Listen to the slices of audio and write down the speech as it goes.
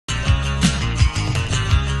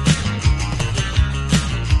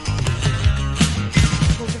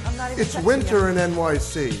It's winter in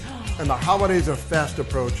NYC, and the holidays are fast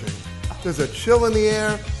approaching. There's a chill in the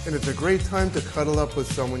air, and it's a great time to cuddle up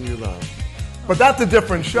with someone you love. But that's a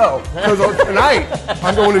different show, because tonight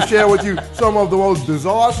I'm going to share with you some of the most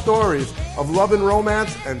bizarre stories of love and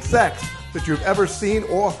romance and sex that you've ever seen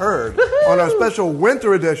or heard on our special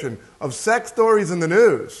winter edition of Sex Stories in the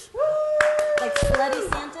News. Like slutty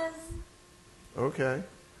Santas? Okay.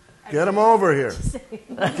 Get him over here.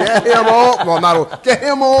 Get him over. Well, not get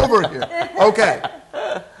him over here. Okay.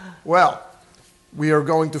 Well, we are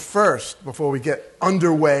going to first, before we get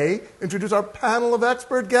underway, introduce our panel of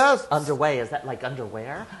expert guests. Underway, is that like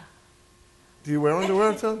underwear? Do you wear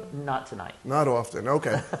underwear, Tim? Not tonight. Not often.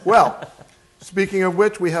 Okay. Well, speaking of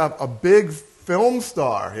which, we have a big film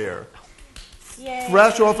star here. Yay.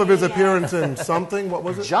 Fresh off of his appearance in something. What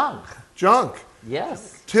was it? Junk. Junk.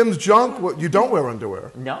 Yes. Tim's junk. Well, you don't wear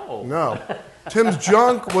underwear. No. No. Tim's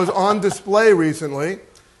junk was on display recently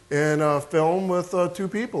in a film with two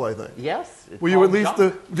people, I think. Yes. Were you at least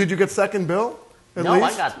did you get second bill? At No,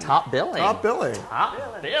 least? I got top billing. Top billing.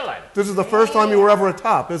 Top billing. This is the first time you were ever a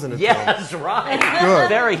top, isn't it? Tim? Yes, right. Good.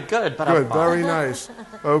 Very good, but Good. I'm Very nice.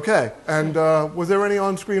 Okay. And was there any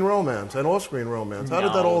on-screen romance and off-screen romance? How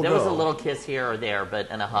did that all go? There was a little kiss here or there,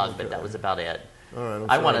 and a hug, but that was about it. All right,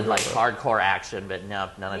 I wanted like hardcore action, but no,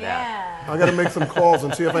 none of that. I got to make some calls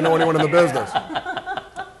and see if I know anyone in the business.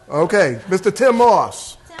 Okay, Mr. Tym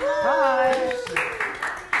Moss. Hi.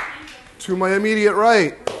 To my immediate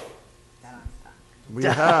right, we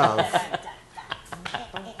have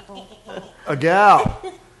a gal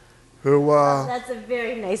who, That's a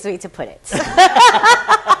very nice way to put it.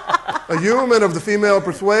 a human of the female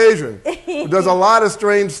persuasion, who does a lot of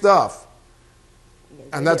strange stuff.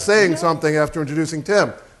 And that's saying something after introducing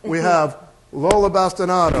Tim. We have Lola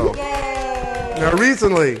Bastinado. Yay! Now,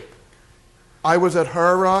 recently, I was at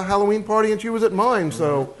her Halloween party and she was at mine,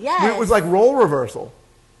 so Yes. it was like role reversal.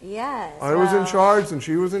 Yes. I was in charge and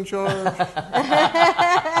she was in charge.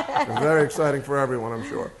 It was very exciting for everyone, I'm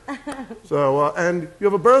sure. So, and you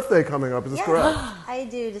have a birthday coming up, is this correct? I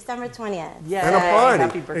do, December 20th. Yeah. And a party,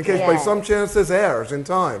 Happy birthday. in case by some chance this airs in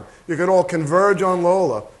time. You can all converge on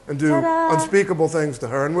Lola and do Ta-da. unspeakable things to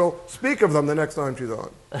her, and we'll speak of them the next time she's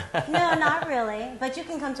on. No, not really. But you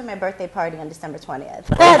can come to my birthday party on December 20th.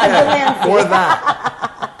 For that.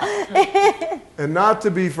 And not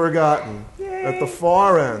to be forgotten, at the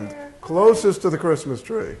far end, closest to the Christmas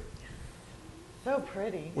tree, So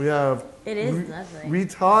pretty. we have It is lovely.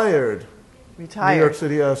 retired New York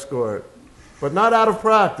City escort. But not out of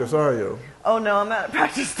practice, are you? Oh no, I'm out of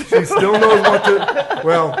practice too. She still knows what to...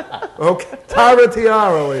 Well, okay. Tara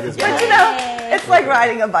Tiara, ladies and But gentlemen. you know, it's like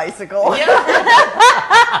riding a bicycle. Did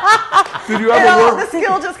you You ever know, the work?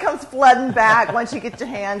 skill just comes flooding back once you get your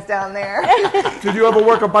hands down there. Did you ever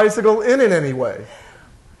work a bicycle in any way?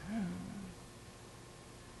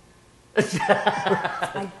 We're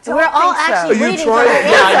all think so. actually Are you waiting for trying- her.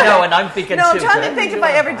 Yeah, I know, and I'm thinking No, I'm too. trying did to think do if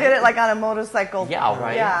I it ever right? did it like on a motorcycle. Yeah,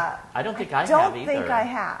 right. Yeah. I don't think I Don't have either. think I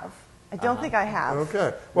have. I don't think I have.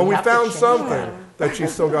 Okay. Well, We we have to found change something that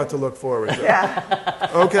she's still got to look forward to. Yeah.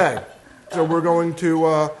 Okay. So we're going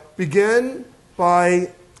to begin by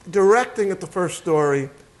directing at the first story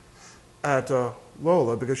at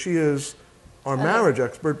Lola, because she is our marriage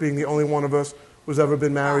expert, being the only one of us who's ever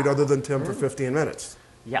been married other than Tim for 15 minutes.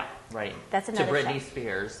 Yeah, right. That's To another Britney fact.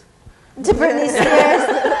 Spears. To Britney Spears.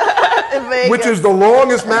 In Vegas. Which is the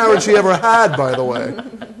longest marriage she ever had, by the way.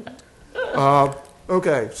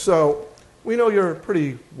 Okay, so we know you're a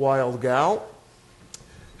pretty wild gal.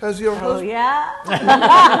 Has your Oh, husband...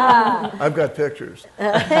 yeah? I've got pictures.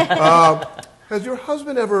 Has your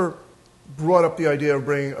husband ever brought up the idea of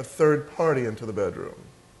bringing a third party into the bedroom?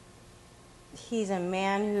 He's a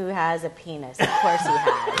man who has a penis. Of course he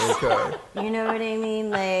has. Okay. You know what I mean?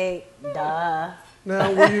 Like, duh.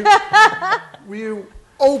 Now, were you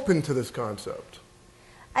open to this concept?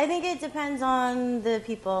 I think it depends on the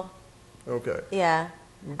people. Okay. Yeah.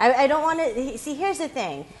 I don't want to... See, here's the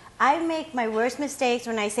thing. I make my worst mistakes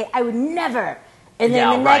when I say, I would never. And then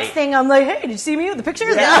Yeah, the right. next thing, I'm like, hey, did you see me with the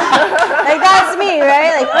pictures? Like, that's me,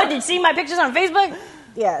 right? Like, oh, did you see my pictures on Facebook?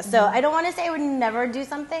 Yeah, so I don't want to say I would never do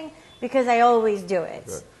something because I always do it.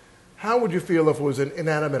 Good. How would you feel if it was an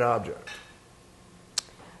inanimate object?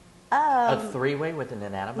 A three-way with an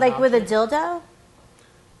inanimate Like with a object? dildo?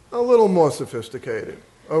 A little more sophisticated.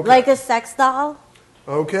 Okay. Like a sex doll?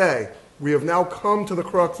 Okay. We have now come to the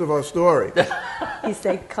crux of our story. He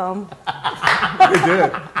said, come. We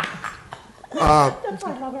did.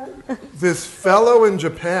 This fellow in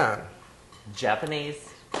Japan Japanese.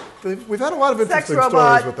 We've had a lot of interesting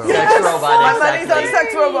robot. stories with them. Sex robot, My money's on exactly.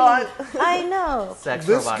 sex robot. I know. Sex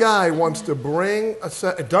This robot. guy wants to bring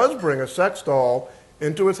does bring a sex doll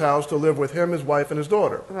into his house to live with him, his wife, and his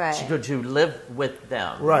daughter. Right. To live with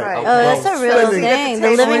them. Right. Right. Oh, that's a real spending- thing. The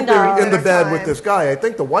Sleeping living doll. in the bed Time. with this guy. I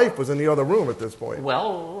think the wife was in the other room at this point.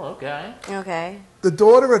 Well, okay. Okay. The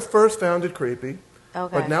daughter at first found it creepy,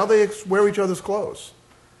 Okay. but now they wear each other's clothes.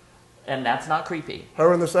 And that's not creepy.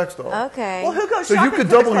 Her and the sex doll. Okay. Well, who goes So shopping you could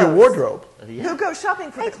for the double your clothes? wardrobe. Who goes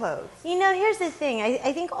shopping for the clothes? You know, here's the thing.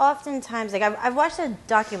 I think oftentimes, like, I've watched a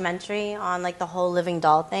documentary on, like, the whole living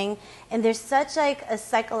doll thing, and there's such, like, a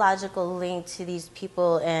psychological link to these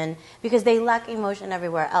people, and because they lack emotion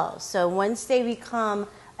everywhere else. So once they become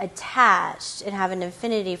attached and have an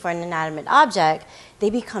affinity for an inanimate object, they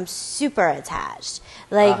become super attached.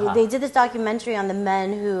 Like, they did this documentary on the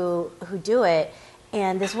men who do it,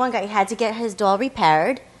 and this one guy had to get his doll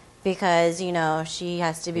repaired because, you know, she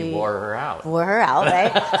has to be... He wore her out. Wore her out,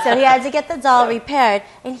 right? So he had to get the doll repaired,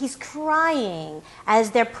 and he's crying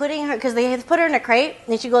as they're putting her, because they have to put her in a crate,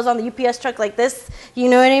 and she goes on the UPS truck like this, you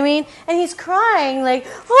know what I mean? And he's crying like,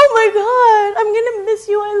 oh my God, I'm going to miss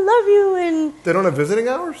you, I love you, and... They don't have visiting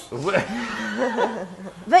hours?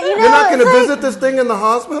 But you know, You're not going to it's like- visit this thing in the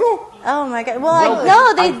hospital? Oh my God. Well,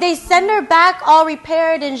 no, they send her back all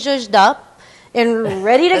repaired and zhuzhed up and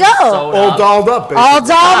ready to go. Sewed All up. dolled up, basically. All dolled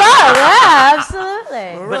up, yeah,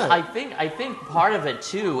 absolutely. But Right. I think part of it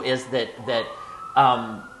too is that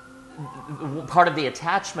part of the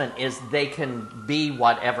attachment is they can be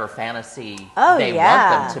whatever fantasy they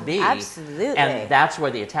yeah, want them to be. absolutely. And that's where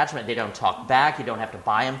the attachment, they don't talk back, you don't have to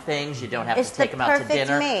buy them things, you don't have It's to take the them out to perfect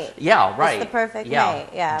dinner. mate. Yeah, right. the perfect mate,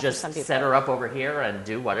 yeah, for Just some people. set her up over here and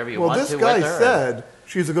do whatever you Well, want this to guy with her. said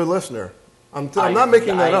she's a good listener. I'm not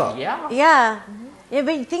making that up. Yeah. Yeah. Yeah,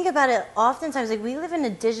 but you think about it, oftentimes, like, we live in a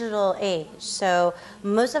digital age, so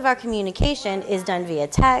most of our communication is done via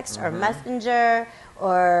text or messenger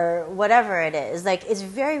or whatever it is. Like, it's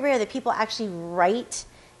very rare that people actually write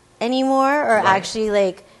anymore or actually,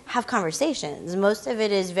 like, have conversations. Most of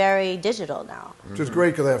it is very digital now. Which is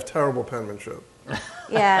great because I have terrible penmanship.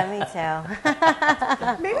 Yeah, me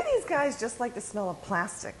too. Maybe these guys just like the smell of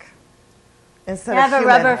plastic instead I have of a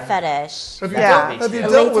human. rubber fetish. Have you, Yeah. have you A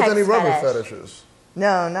dealt with latex any rubber fetish. fetishes?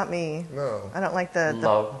 No, not me. No. I don't like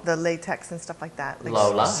the latex and stuff like that. Like,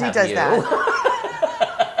 Lola, she have does you? that.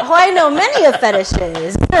 Oh, I know many of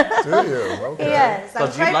fetishes. Do you? Okay. Yes, I'm But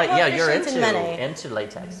you quite like, yeah, you're proficient in many. into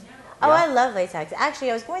latex. Oh, Yeah. I love latex.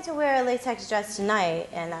 Actually, I was going to wear a latex dress tonight,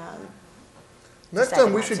 and Next Second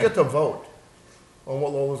time we one. should get to vote on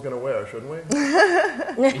what Lola's going to wear, shouldn't we?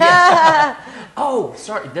 Oh,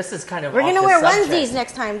 sorry. This is kind of we're off gonna the wear subject. onesies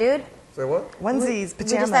next time, dude. Say what? Onesies, We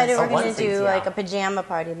pajamas. decided we're Oh, gonna onesies, do yeah. like a pajama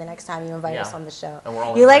party the next time you invite Yeah. us on the show. And we're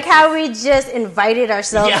all You in like onesies. how we just invited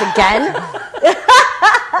ourselves Yeah. again?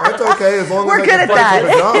 That's okay, as long We're as I good can at find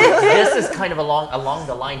that. some pajamas. This is kind of along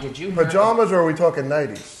the line. Did you hear? Pajamas, or are we talking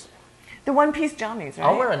nighties? The one-piece jammies, right?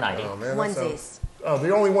 I'll wear a nightie. Oh, man, that sounds... Onesies. Oh,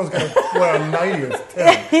 the only one's going to wear a nightie is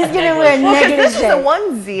Tim. He's gonna wear Well, 'cause negative This is a shade.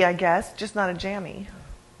 onesie, I guess, just not a jammy.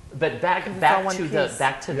 But back all one to piece. the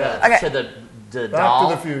Yeah. to the Back to doll,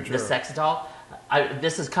 the future. the sex doll.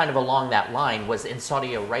 This is kind of along that line. Was in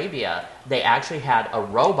Saudi Arabia, they actually had a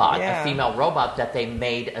robot, Yeah. a female robot that they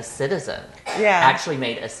made a citizen. Yeah. Actually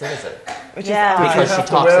made a citizen Which Yeah. is Did odd. she because she have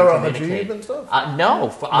to talks wear and a hijab communicates. and stuff?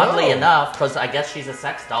 No, oddly No. enough, because I guess she's a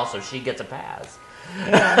sex doll, so she gets a pass.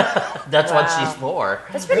 That's what she's for.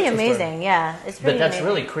 That's pretty Interesting. amazing. Yeah, it's But pretty. that's amazing.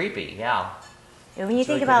 really creepy. Yeah. When you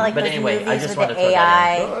think about like But those anyway, I movies just with wanted the to throw that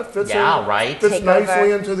AI. No, that fits Yeah, in. right. Fits Take nicely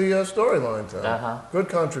over. into the storyline, Tim. Uh-huh. Good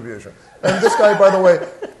contribution. And this guy, by the way,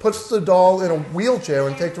 puts the doll in a wheelchair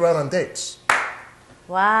and takes her out on dates.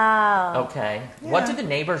 Wow. Okay. What do the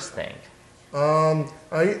neighbors think?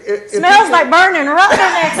 It Smells like burning rubber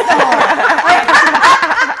next door.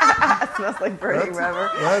 Smells like burning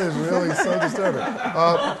rubber. That is really so disturbing.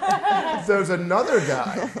 There's another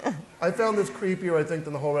guy. I found this creepier, I think,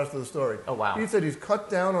 than the whole rest of the story. Oh, wow. He said he's cut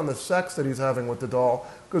down on the sex that he's having with the doll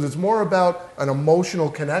because it's more about an emotional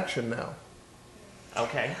connection now.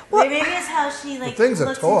 Okay. Maybe it's how she like thing's a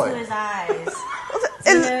looks toy. into his eyes.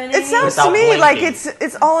 It sounds Without to me like blinking.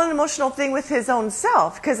 it's all an emotional thing with his own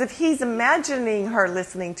self. Because if he's imagining her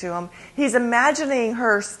listening to him, he's imagining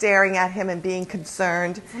her staring at him and being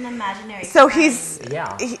concerned. It's an imaginary. So friend. he's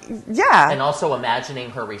Yeah. yeah, And also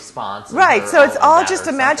imagining her response. and right. her So it's of all that just or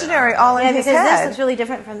something. imaginary, all in Yeah, his because this head. looks really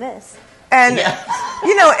different from this. And Yeah.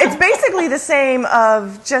 you know, it's basically the same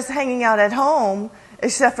of just hanging out at home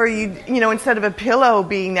Except for you know, instead of a pillow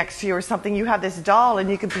being next to you or something, you have this doll and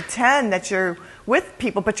you can pretend that you're with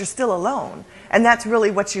people, but you're still alone. And that's really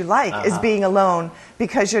what you like, is being alone,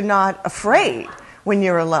 because you're not afraid when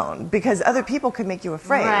you're alone, because other people could make you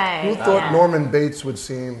afraid. Right. Who thought Norman Bates would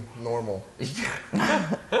seem normal?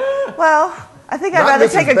 Well, I think I'd Not rather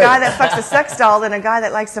Mrs. take a guy Bates. that fucks a sex doll than a guy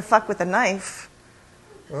that likes to fuck with a knife.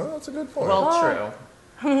 Well, that's a good point. Well, true.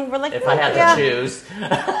 We're like, If I had yeah. to choose.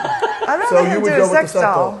 I'd rather So you him would do go a with the sex sex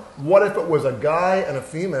doll. doll. What if it was a guy and a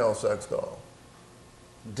female sex doll?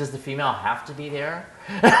 Does the female have to be there?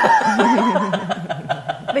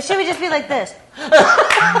 But she would just be like this.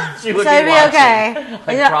 She would So it'd be watching. okay.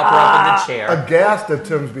 Like prop her up in the chair. Aghast at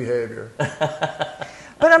Tim's behavior.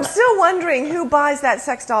 But I'm still wondering who buys that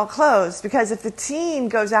sex doll clothes, because if the teen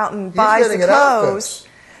goes out and buys the getting it clothes, outfits.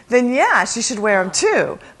 then yeah, she should wear them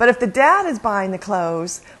too. But if the dad is buying the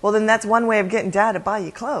clothes, well, then that's one way of getting dad to buy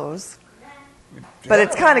you clothes. But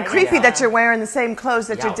it's kind of creepy that you're wearing the same clothes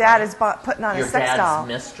that your dad is putting on Your a sex dad's doll.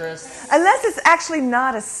 mistress? Unless it's actually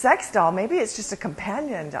not a sex doll. Maybe it's just a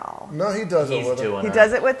companion doll. No, he does it He's with her. doing He her.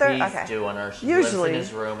 does it with her? He's Okay. doing her. She Usually.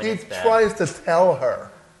 lives in his room in He his bed. tries to tell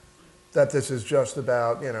her that this is just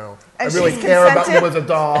about, you know, And I really she's care about you consented? as a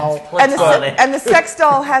doll. And the, Funny. and the sex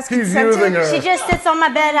doll has He's consented. using her. She just sits on my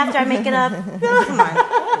bed after I make it up. Come on.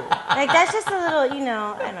 Like, that's just a little, you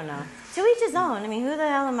know, I don't know. To each his own. I mean, who the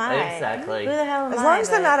hell am I? Exactly. Who the hell am I? As long as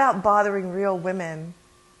they're But- not out bothering real women,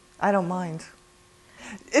 I don't mind.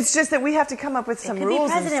 It's just that we have to come up with some Could be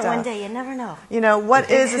rules and president stuff. one day. You never know. You know,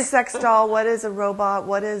 what is a sex doll? What is a robot?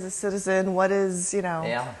 What is a citizen? What is, you know,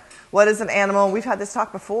 Yeah. what is an animal? We've had this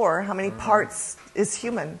talk before. How many parts is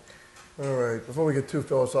human? All right, before we get too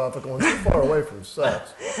philosophical and too far away from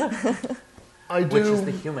sex, Which is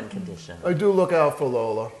the human condition. I do look out for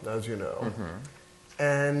Lola, as you know.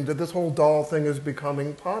 And this whole doll thing is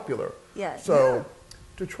becoming popular. Yes. So,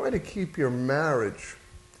 to try to keep your marriage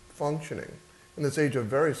functioning in this age of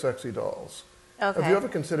very sexy dolls, have Okay. you ever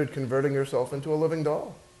considered converting yourself into a living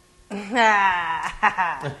doll? First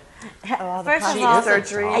of plastic all,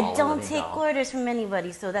 surgery. I don't take orders from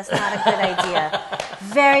anybody, so that's not a good idea.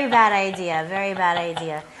 Very bad idea. Very bad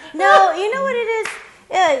idea. No, you know what it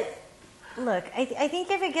is? Look, I think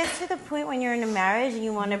if it gets to the point when you're in a marriage and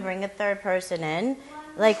you want to bring a third person in,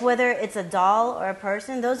 like whether it's a doll or a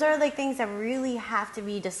person, those are like things that really have to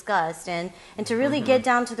be discussed and to really get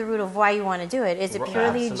down to the root of why you want to do it. Is it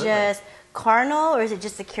purely Absolutely. just carnal, or is it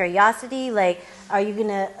just a curiosity? Like, are you going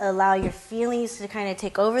to allow your feelings to kind of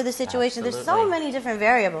take over the situation? There's so Absolutely. many different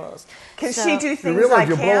variables. Can So- she do You things realize I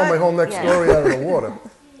you're blowing my can't? whole next Yeah. story out of the water.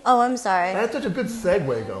 Oh, I'm sorry. I had such a good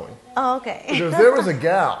segue going. Oh, okay. Because there was a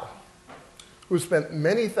gal who spent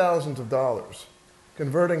many thousands of dollars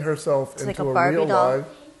converting herself It's like into a a Barbie real doll?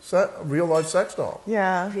 life sex doll.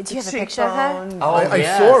 Yeah. Do you have a picture of her? Cheekbones. Oh, I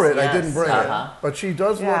yes, saw it. I yes. didn't bring Uh-huh. it, but she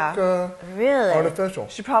does Yeah. look Really? artificial.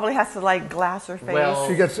 She probably has to like glass her face. Well,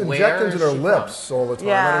 She gets Where injections in is her she from? lips all the time. I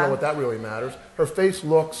Yeah. don't know what that really matters. Her face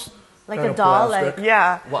looks Like kind a of doll, plastic. like-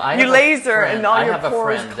 yeah. Well, I you have a laser friend- and all I your have a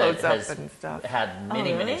pores friend close that up has and stuff. had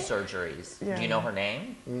many, really? many surgeries. Yeah. Do you know her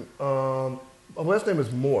name? Her last name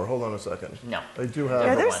is Moore. Hold on a second. No. I do Yeah,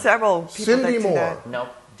 have. there's one. several people Cindy that do Moore. that. Nope,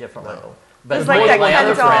 different one. No. But It's my, like that my Ken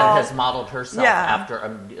other doll. friend has modeled herself Yeah.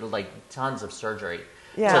 after like tons of surgery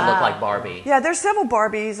to Yeah. look like Barbie. Yeah, there's several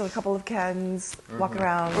Barbies and a couple of Kens walking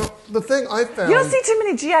around. Well, the thing I found. You don't see too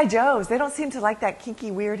many G.I. Joes. They don't seem to like that kinky,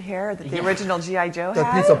 weird hair that the original G.I. Joe that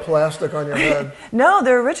had. piece of plastic on your head. No,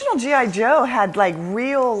 the original G.I. Joe had like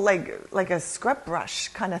real, like a scrub brush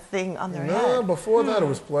kind of thing on their No, head. before that it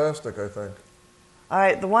was plastic, I think. All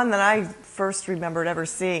right, the one that I first remembered ever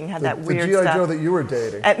seeing had that The weird G.I. stuff. Joe that you were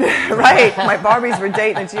dating. And, right, my Barbies were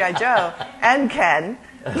dating a G.I. Joe and Ken.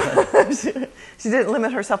 she didn't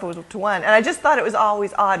limit herself to one. And I just thought it was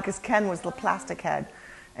always odd because Ken was the plastic head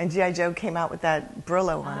and G.I. Joe came out with that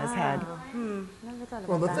Brillo on his head. Never thought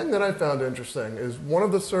Well, about the that. thing that I found interesting is one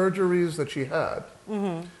of the surgeries that she had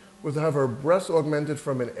was to have her breasts augmented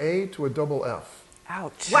from an A to a double F.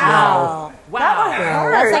 Ouch. Wow. Wow.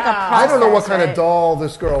 That's like a process, I don't know what kind right? of doll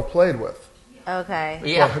this girl played with. Okay.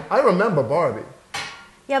 Yeah. But I remember Barbie.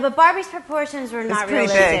 Yeah, but Barbie's proportions were not pretty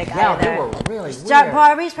realistic big. Yeah, either. they were really weird.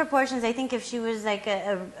 Barbie's proportions, I think if she was like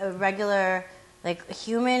a regular like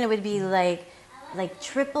human, it would be like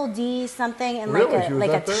triple D something and Really? like She a was like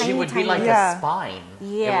a that big? tiny She would be tiny like Yeah. a spine.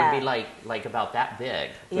 Yeah. It would be like about that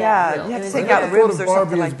big. Yeah, Really. you have to It take was out I weird. ribs thought or of Barbie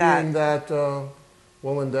something like as that. being that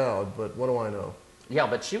well endowed, but what do I know? Yeah,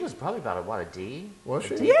 but she was probably about a D? Was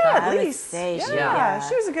she? D Yeah, cup? at I would least. say she- Yeah,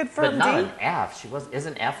 she was a good But firm not D. an F.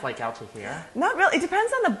 Isn't F like out to here? Not really. It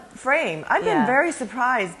depends on the frame. I've been Yeah. very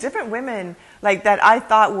surprised. Different women like that I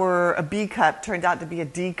thought were a B cup turned out to be a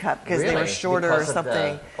D cup because they were Really? shorter Because or of the-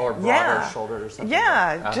 something. or broader yeah. shouldered or something?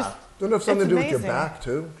 Yeah, Uh-huh. just Doesn't it have something It's to do with your amazing. back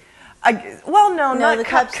too? well, no, No, not the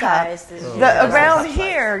cup cup size is- The, That's the around cup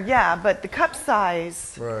here, yeah, but the cup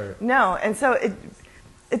size, Right. no. And so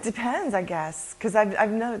it depends, I guess, because I've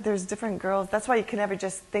known there's different girls. That's why you can never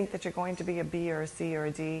just think that you're going to be a B or a C or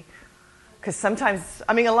a D. Because sometimes,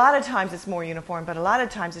 I mean, a lot of times it's more uniform, but a lot of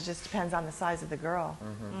times it just depends on the size of the girl.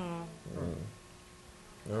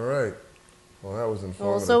 All right. Well, that was Well,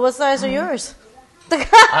 informative. so what size are yours?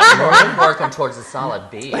 I'm working towards a solid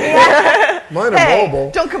B. Mine are Hey, mobile.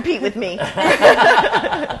 don't compete with me.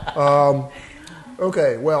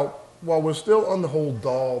 Okay, well, while we're still on the whole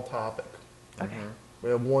doll topic, we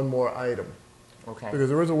have one more item. Okay. Because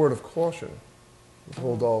there is a word of caution with the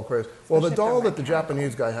whole doll craze. Well, the Especially if doll they're that the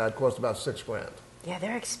Japanese guy had cost about $6,000. Yeah,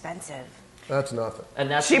 they're expensive. That's nothing. And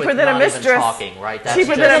that's Cheaper with than a not even mistress. talking, right? That's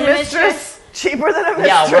Cheaper just, than a Than a mistress. Cheaper than a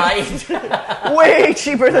mistress. Yeah, right. Way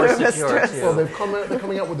cheaper than More a secure, mistress. too. Well, they're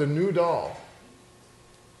coming out with a new doll,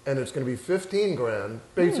 and it's going to be $15,000.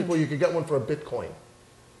 Basically, you could get one for a Bitcoin.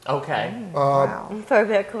 Okay. Wow. For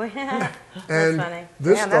Bitcoin. And funny.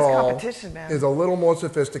 this Man, that's doll competition, man. is a little more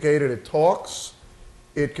sophisticated. It talks.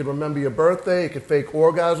 It can remember your birthday. It can fake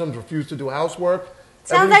orgasms, refuse to do housework.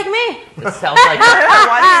 Sounds like me. It sounds like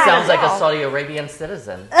sounds like a Saudi Arabian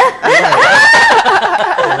citizen. and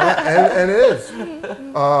it is.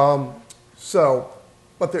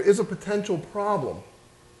 But there is a potential problem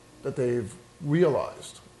that they've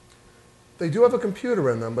realized. They do have a computer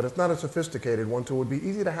in them, but it's not a sophisticated one, so it would be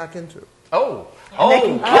easy to hack into. Oh. They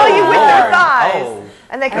can kill you with their thighs. Oh.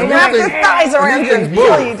 And they can And wrap these their things- thighs around and you these and things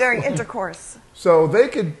kill move. you during intercourse. So they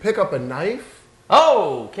could pick up a knife.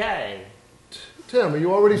 Okay. Tim, are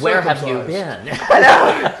you already Where have circumcised? you been?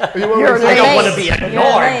 Are you already You're I circumcised? don't want to be You're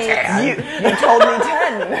ignored, late. Dad. You told me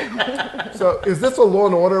 10. So is this a Law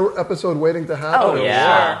and Order episode waiting to happen? Oh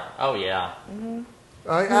yeah. Oh yeah.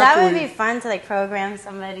 I That would actually, be fun to like program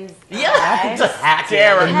somebody's Yeah. life. Just hack it.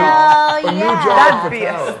 Hell a new yeah. job That'd for be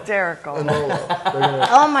Tara hysterical. and Lola. They're gonna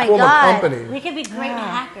Oh my form a god. company. We could be great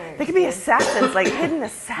hackers. They could be assassins, like hidden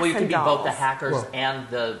assassin Well, you could be dolls. both the hackers Well, and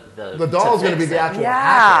the The doll's going to be the actual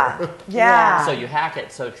Yeah. hacker. Yeah. So you hack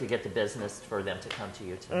it so to get the business for them to come to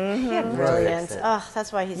you too. Yeah, brilliant. Fix it. Oh,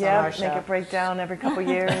 that's why he's on our Yep, show. make it break down every couple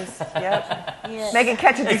years. Yep. Yeah. Make it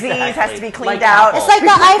catch a disease, has Exactly. to be cleaned Like out. It's like the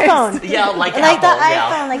iPhone. Yeah, like Like the Apple, yeah.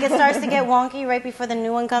 iPhone, like it starts to get wonky right before the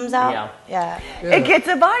new one comes out. Yeah. Yeah. It gets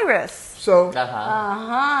a virus. So,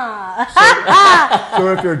 Uh-huh. so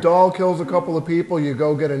if your doll kills a couple of people, you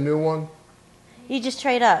go get a new one. You just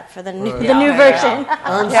trade up for the new, Right. the new Yeah, version.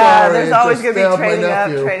 I'm Yeah, sorry, there's it always just going to be stabbed my trading up,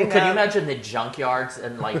 nephew. trading Could you up. imagine the junkyards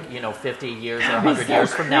in 50 years or 100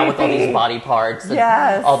 years from now with all these body parts and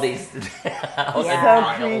Yes. all these all the So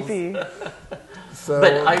miles? creepy. So,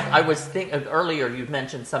 But I was thinking earlier you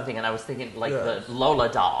mentioned something and I was thinking like Yes. the Lola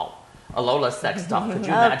doll. A Lola sex doll. Could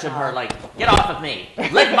you imagine her like, get off of me,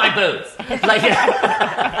 lick my boots, like,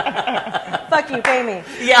 Fuck you, pay me.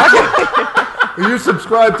 yeah, you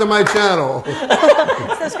subscribe to my channel.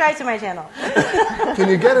 Subscribe to my channel. Can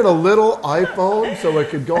you get it a little iPhone so it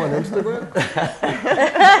could go on Instagram?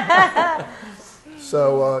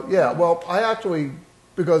 So, yeah, well, I actually,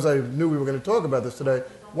 because I knew we were going to talk about this today,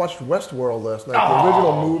 watched Westworld last night, the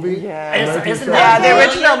original movie. Yeah. Isn't Yeah, that the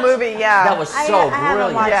brilliant? original movie, yeah. That was so I haven't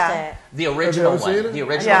brilliant. watched Yeah. it. The original ever seen one, it? the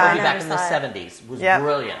original Yeah. movie I back never in the saw it. 70s was Yep.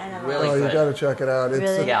 brilliant, I never really Oh, good. you got to check it out. It's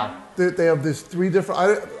Really? Yeah. They have these three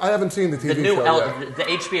different. I haven't seen the TV The new show yet. the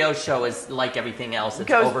HBO show is like everything else. It's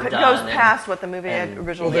goes overdone. and- past what the movie and-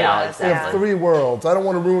 originally yeah, was. They have exactly. three worlds. I don't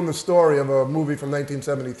want to ruin the story of a movie from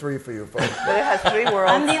 1973 for you folks. But it has three I'm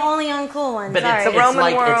worlds. the only uncool one. But Sorry. it's Roman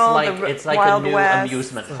like world, it's the like a Wild new West.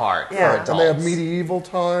 amusement park Yeah. for adults. And they have medieval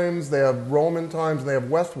times, they have Roman times, and they have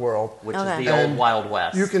Westworld. which Okay. is the old And Wild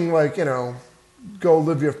West. You can go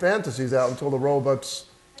live your fantasies out until the robots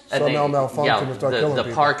And somehow malfunction and start killing the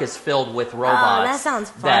people. park is filled with robots. that sounds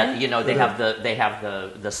fun. That they have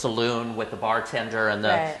the saloon with the bartender and the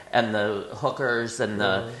Right. and the hookers and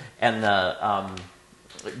the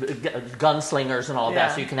gunslingers and all of that.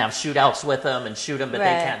 Yeah. So you can have shootouts with them and shoot them, but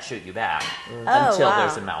Right. they can't shoot you back Oh, until wow.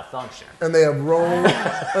 there's a malfunction. And they have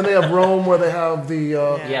Rome, where they have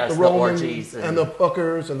the Yes, the the Roman orgies and the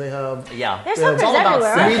hookers, and they have Yeah. There's Yeah, it's hookers all about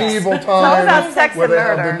everywhere. sex. medieval It's all about times sex where and they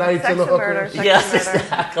murder. have the knights Sex and the and murder, hookers. sex Yes, and murder.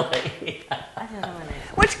 exactly.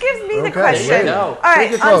 Which gives me the Okay, question. there you go. All right,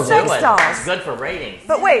 Take your on clothes sex off. It's dolls. good for ratings.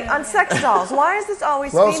 But wait, on sex dolls, why is this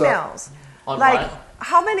always Close up. females? On Like, what?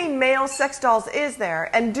 how many male sex dolls is there?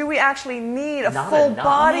 And do we actually need a Not full enough.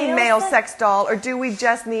 body Male male sex- sex doll, or do we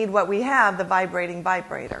just need what we have, the vibrating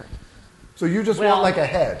vibrator? So you just Well- want like a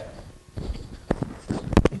head.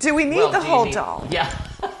 Do we need Well, the do you whole need- doll? Yeah.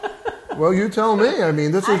 Well, you tell me. I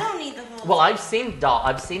mean, this I is. don't need the whole. Well, I've seen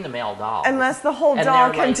the male doll. Unless the whole And doll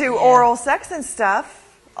they're can like, do yeah. oral sex and stuff.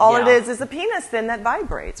 All it Yeah. is a penis then that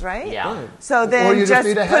vibrates, right? Yeah. Right. So Or then you just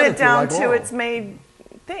need a put head it if you down like to oral. its made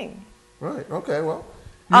thing. Right. Okay. Well,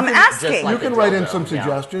 I'm Just asking. like you can a write in dildo, some yeah.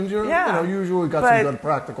 suggestions. You're, Yeah. You know, usually got But some good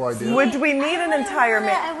practical ideas. would we need an entire I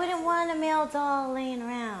male? wouldn't want a male doll laying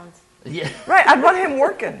around. Yeah. Right, I'd want him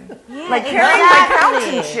working. Yeah, Like carrying my couch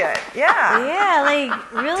exactly. and shit. Yeah. Yeah,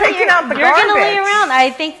 like really, Taking out the you're gonna lay garbage. around. I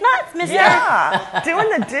think not, Mister. Yeah. Doing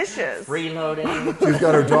the dishes. Freeloading. She's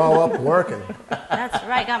got her doll up working. That's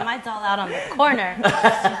right. Got my doll out on the corner.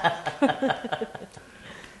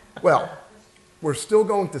 Well, we're still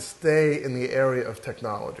going to stay in the area of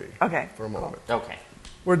technology Okay, for a moment. Okay.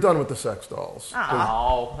 We're done with the sex dolls.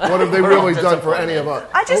 Oh. What have they We're all really done for any of disappointed.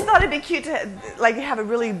 us? I just thought it'd be cute to like have a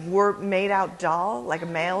really made out doll, like a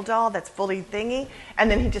male doll that's fully thingy,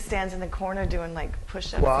 and then he just stands in the corner doing like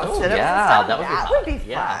push-ups Wow. and Oh, sit-ups and Yeah, stuff. that would be That fun. would be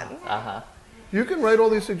Yeah. fun. Uh-huh. You can write all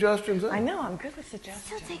these suggestions in. I know, I'm good with suggestions.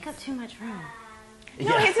 Still take up too much room.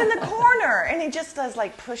 No, he's in the corner and he just does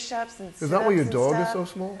like push-ups and sit-ups Is that why your and dog stuff. is so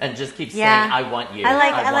small? And just keep Yeah. saying, I want you. I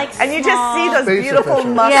like want you." And you just see those Space beautiful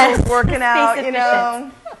efficient. muscles Yes, working space out, you efficient.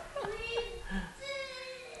 know.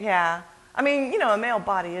 Yeah. I mean, you know, a male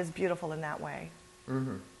body is beautiful in that way.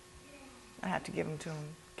 Mm-hmm. I have to give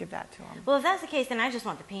that to him. Well, if that's the case, then I just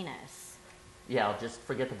want the penis. Yeah, just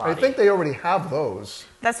forget the body. I think they already have those.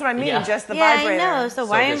 That's what I mean, Yeah. just the Yeah, vibrator. I know. So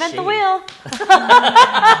why does invent the she. wheel?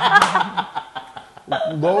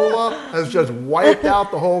 Lola has just wiped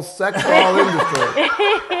out the whole sex doll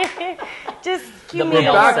industry. Just The cue me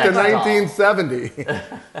male Back to sex doll. 1970.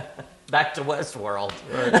 Back to Westworld.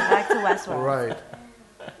 back to Westworld. Right.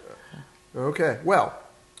 Okay. Well,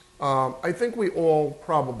 I think we all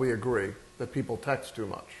probably agree that people text too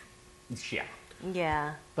much. Yeah.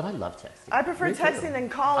 Yeah. But I love texting. I prefer Me too. texting than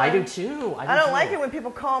calling. I do too. I don't like it when people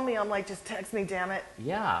call me. I'm like, just text me, damn it.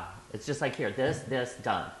 Yeah. It's just like here, this,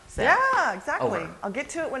 done. Send. Yeah, exactly. Over. I'll get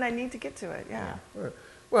to it when I need to get to it. Yeah. Right.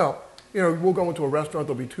 Well, you know, we'll go into a restaurant.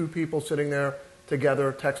 There'll be two people sitting there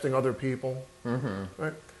together texting other people. Mm-hmm.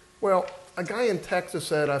 Right. Well, a guy in Texas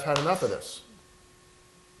said, "I've had enough of this,"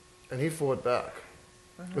 and he fought back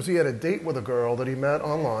because he had a date with a girl that he met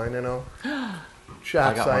online in a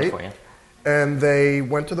chat I got site, one for you. and they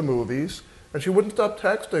went to the movies, and she wouldn't stop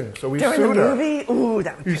texting, so he During sued the her. movie? Ooh,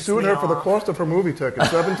 that would He piss sued me her for the off. cost of her movie ticket,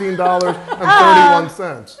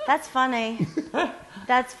 $17.31. That's funny.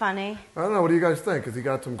 That's funny. I don't know. What do you guys think? Has he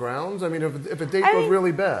got some grounds? I mean, if a date I goes mean-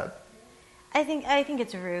 really bad, I think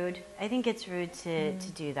it's rude. I think it's rude to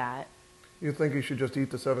do that. you think he should just eat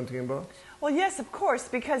the $17? Well, yes, of course,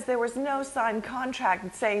 because there was no signed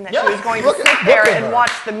contract saying that Yeah. she was going to Look at- sit there look at and her.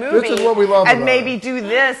 watch the movie This is what we love and about maybe her. do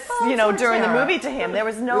this, you know, during the Tara. movie to him. There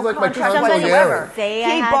was no You're like my contract consigliere. whatsoever. Say I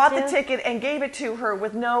He had bought to. the ticket and gave it to her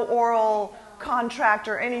with no oral contract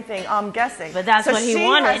or anything, I'm guessing. But that's so what he she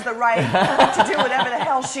wanted. has the right to do whatever the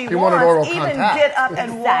hell she He wanted oral wants, even contact. get up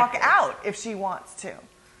and walk Exactly. out if she wants to.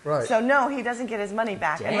 Right. So no, he doesn't get his money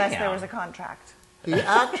back unless there Damn. was a contract. He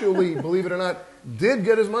actually, believe it or not, did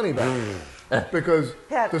get his money back because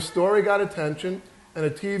Yeah. the story got attention, and a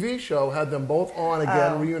TV show had them both on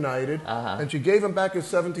again, reunited, and she gave him back his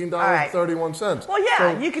 $17.31. Well, yeah,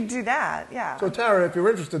 So, you could do that. Yeah. so Tara, if you're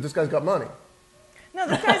interested, this guy's got money. No,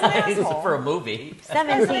 this guy's an This is asshole. for a movie.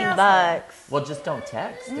 $17. Well, just don't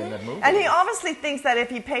text in the movie. And he obviously thinks that if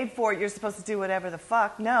he paid for it, you're supposed to do whatever the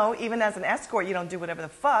fuck. No, even as an escort, you don't do whatever the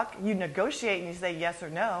fuck. You negotiate and you say yes or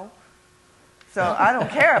no. So I don't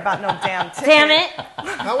care about no damn ticket. Damn it.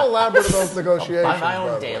 How elaborate are those negotiations? Buy my by own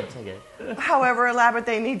the way? damn ticket. However elaborate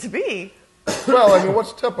they need to be. Well, I mean,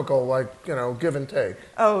 what's typical, like, you know, give and take?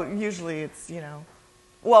 Oh, usually it's, you know.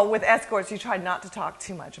 Well, with escorts, you try not to talk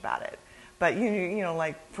too much about it. But, you know,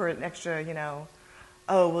 like for an extra, you know,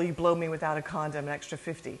 oh, will you blow me without a condom, an extra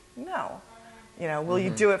 50? No. You know, will you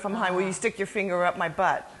do it from behind? Will you stick your finger up my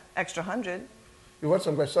butt? Extra 100. You want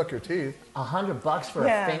some guy suck your teeth? $100 for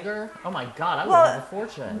Yeah. a finger? Oh my God, I would Well, have a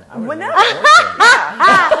fortune. I would whenever- have a fortune.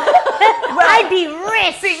 I'd be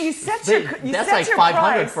rich. See, you set your That's set like your $500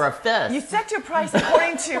 price. for a fist. You set your price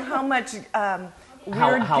according to how much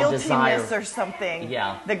weird how guiltiness desire- or something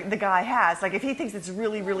Yeah. the guy has. Like if he thinks it's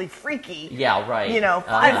really, really freaky, Yeah, right. you know,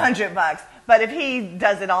 $500. But if he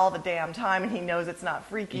does it all the damn time and he knows it's not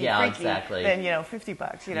freaky, Yeah, exactly. then, you know,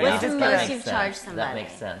 $50. You know, What's you the just most gotta, makes you've sense. charged That somebody?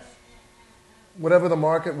 makes sense. Whatever the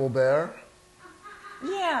market will bear.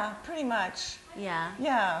 Yeah, pretty much. Yeah.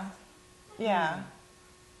 Yeah. Yeah.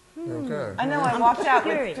 Okay. I know I walked out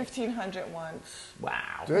with curious. 1,500 once. Wow.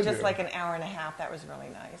 Did Just you? like an hour and a half. That was really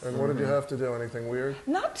nice. And what did you have to do? Anything weird?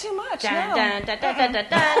 Not too much, Dun, no. dun, dun, dun, dun, dun,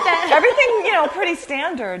 dun. Everything, pretty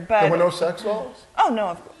standard, but... There were no sex dolls? Oh,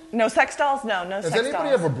 no. No sex dolls? No Has sex dolls. anybody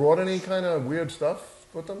ever brought any kind of weird stuff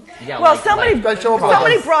with them? Yeah, Well, like- somebody like- Guys show up with,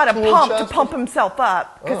 somebody like, brought a tool pump to chest? pump himself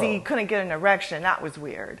up because he Oh. couldn't get an erection. That was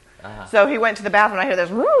weird. Uh-huh. So he went to the bathroom and I hear this...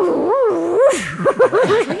 It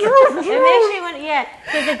makes you want, yeah.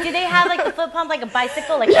 Because do they have like the foot pump like a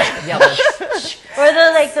bicycle, like, Yeah, that's, or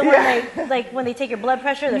the like the one like when they take your blood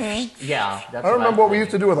pressure? The yeah, that's I remember what we think.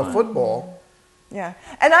 used to do with a football. Yeah,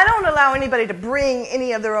 and I don't allow anybody to bring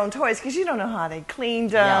any of their own toys because you don't know how they cleaned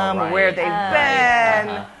them, Yeah, right. where they've Right. been,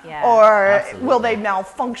 Uh-huh. Yeah. or Absolutely. will they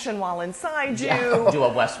malfunction while inside you? Yeah, do a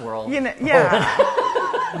Westworld. Yeah,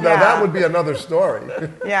 Now that would be another story.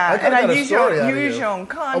 yeah. I And could have got a use story your out of use you. your own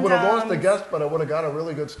condoms. I would have lost the guest, but I would have got a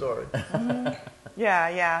really good story.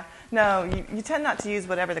 Yeah. No, you tend not to use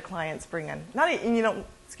whatever the clients bring in. You don't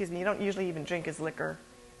usually even drink as liquor.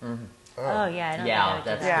 oh yeah, I don't Yeah, think I would do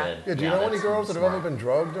that's that. good. Yeah, do you know any that's girls that have smart. ever been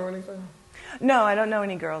drugged or anything? No, I don't know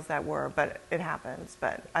any girls that were, but it happens.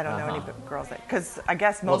 But I don't know any girls that, because I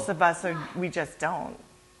guess most of us we just don't.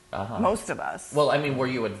 Most of us. Well, I mean, were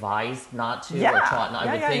you advised not to Yeah. or taught not?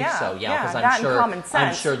 I would think so, because that I'm and common I'm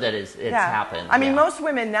sense. sure that it's Yeah. happened. I mean, yeah. most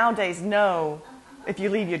women nowadays know if you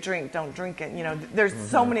leave your drink, don't drink it. There's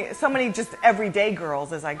so many just everyday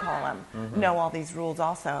girls, as I call them, know all these rules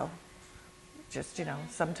also. Just,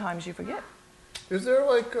 sometimes you forget. Is there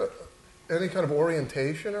like any kind of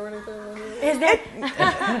orientation or anything? Is there?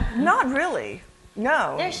 Not really.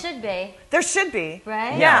 No. There should be, There should be.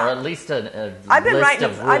 right? Yeah, or at least a I've been list writing.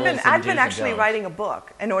 of rules I've been and do's and actually don'ts. writing a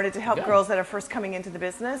book in order to help Good. girls that are first coming into the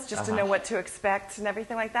business, just to know what to expect and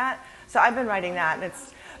everything like that. So I've been writing that, and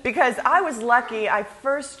it's because I was lucky. I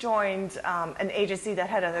first joined an agency that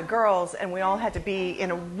had other girls, and we all had to be in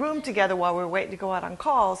a room together while we were waiting to go out on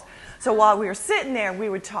calls. So while we were sitting there, we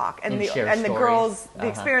would talk, and And the share and the stories. girls, the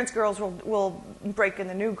experienced girls, will break in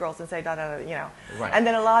the new girls and say da da da, Right. And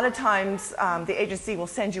then a lot of times the agency will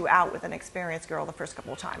send you out with an experienced girl the first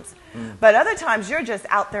couple of times. But other times you're just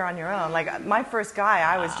out there on your own. Like my first guy,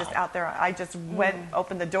 I was just out there. I just went,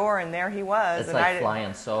 opened the door, and there he was. It's and like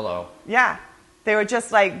flying solo. Yeah. They would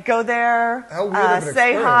just like go there, How weird of an say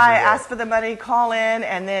experience hi, is that? ask for the money, call in,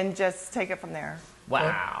 and then just take it from there.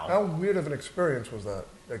 Wow. How weird of an experience was that?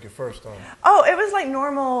 Like your first time? Oh, it was like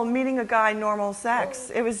normal, meeting a guy, normal sex.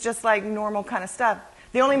 It was just like normal kind of stuff.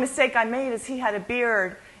 The only mistake I made is he had a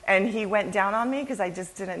beard and he went down on me because I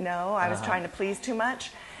just didn't know. I was trying to please too much.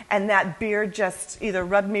 And that beard just either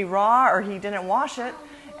rubbed me raw or he didn't wash it.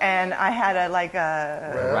 And I had a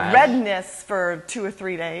Rash. redness for 2 or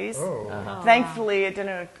 3 days. Oh. Thankfully, it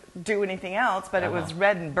didn't do anything else, but it was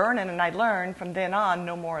red and burning. And I learned from then on,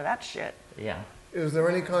 no more of that shit. Yeah. Is there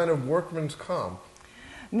any kind of workman's comp?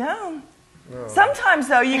 No. Sometimes,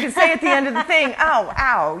 though, you can say at the end of the thing, ow,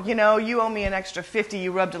 ow, you owe me an extra 50,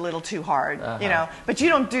 you rubbed a little too hard, But you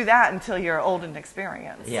don't do that until you're old and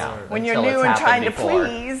experienced. Yeah. When you're until new it's and trying happened to before.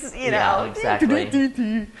 please, Yeah,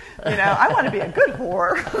 exactly. I want to be a good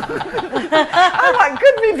whore. I want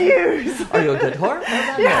good reviews. Are you a good whore?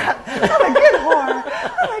 Yeah, I'm a good whore.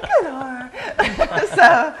 I'm a good whore.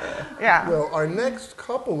 So, yeah. Well, our next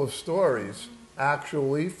couple of stories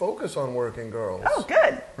actually focus on working girls. Oh,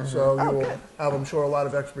 good. So you will good. have, I'm sure, a lot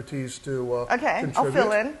of expertise to Okay, contribute. I'll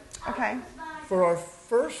fill in. Okay. For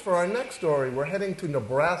our next story, we're heading to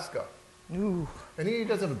Nebraska. Ooh. Any of you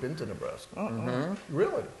guys ever been to Nebraska?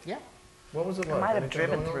 Really? Yeah. What was it like? I might have Anything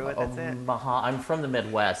driven going on? through it, that's it. Omaha. I'm from the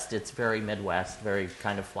Midwest. It's very Midwest, very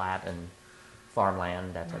kind of flat and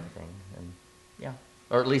farmland, that type of thing. And yeah,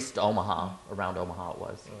 or at least Omaha, around Omaha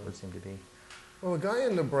it seemed to be. Well, a guy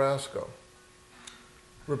in Nebraska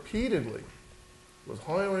repeatedly was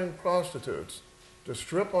hiring prostitutes to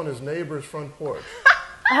strip on his neighbor's front porch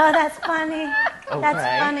Oh, that's funny.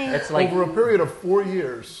 That's funny. It's like over a period of 4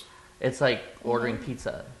 years. it's like ordering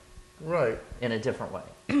pizza Right. in a different way.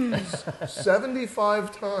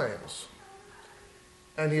 75 times.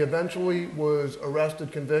 And he eventually was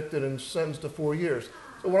arrested, convicted, and sentenced to 4 years.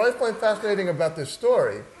 So what I find fascinating about this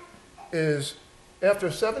story is after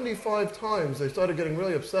 75 times, they started getting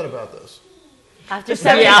really upset about this. After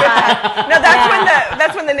 75. No,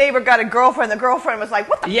 that's when the neighbor got a girlfriend. The girlfriend was like,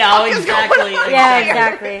 "What the fuck is exactly. going on?" Yeah,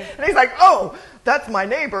 exactly. And he's like, "Oh, that's my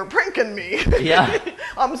neighbor pranking me. Yeah.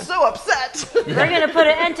 I'm so upset We're going to put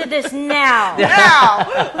an end to this now.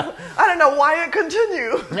 now. I don't know why it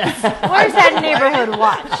continues." Where's that neighborhood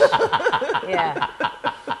watch? Yeah.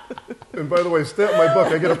 And by the way, stamp my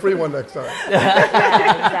book. I get a free one next time.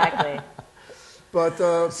 Yeah, exactly.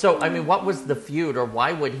 But So, I mean, what was the feud, or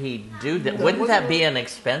why would he do that? Wouldn't that be an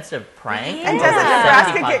expensive prank? Yeah. And over doesn't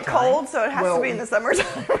Nebraska 75 get times? cold, so it has to be in the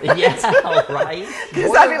summertime? Yeah, right?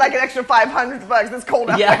 Because that'd be like an extra $500. It's cold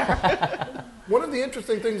out there. Yeah. one of the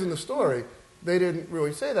interesting things in the story, they didn't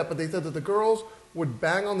really say that, but they said that the girls would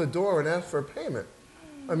bang on the door and ask for a payment.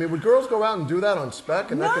 I mean, would girls go out and do that on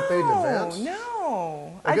spec and not get paid in advance?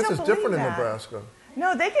 No. I guess don't it's different believe in that. Nebraska.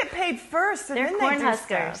 No, they get paid first, and They're then corn they do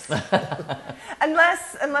huskers. stuff.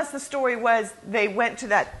 unless the story was they went to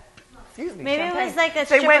that. Excuse me. Maybe it champagne. was like a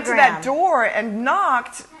They went to that stripogram. door and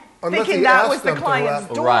knocked, Unless thinking he that asked was the them to client's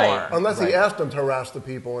harass- door. Right. Unless he Right. asked them to harass the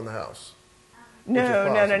people in the house. No, Which is no,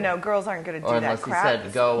 no, possible. no. Girls aren't going to do Or that unless he crap.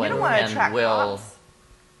 said, go you and, don't want to and attract we'll, cops.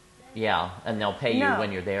 yeah, and they'll pay you No.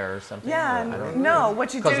 when you're there or something. Yeah, or, I don't no.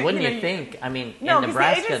 What you do? Because wouldn't know, you think, I mean, No, in because the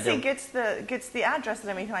Nebraska, agency gets the address and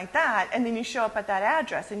everything like that, and then you show up at that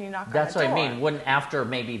address and you knock that's on the what door. I mean. Wouldn't, after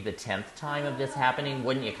maybe the 10th time of this happening,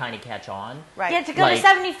 wouldn't you kind of catch on? Right. Yeah, to go Like- to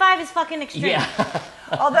 75 is fucking extreme. Yeah.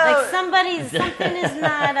 Although, Like something is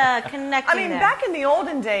not connecting I mean, there. back in the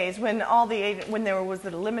olden days when when there was a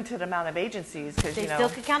limited amount of agencies, because they still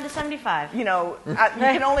could count to 75. you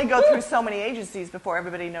can only go through so many agencies before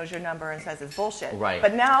everybody knows your number and says it's bullshit. Right.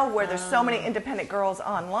 But now where there's so many independent girls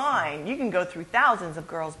online, you can go through thousands of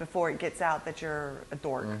girls before it gets out that you're a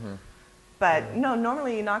dork. Mm-hmm. But no,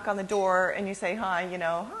 normally you knock on the door and you say, hi,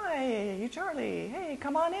 hi, you Charlie, hey,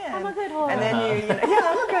 come on in. I'm a good whore. And then yeah,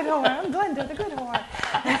 I'm a good whore. I'm Glenda, the good whore.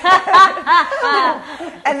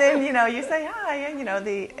 And then, you say hi, and,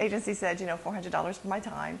 the agency said, $400 for my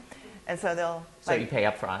time. And so they'll, So you pay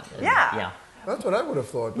up front. and- Yeah. Yeah. That's what I would have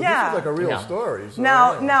thought. But Yeah. this is like a real Yeah. story. So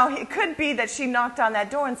Now, I don't know. it could be that she knocked on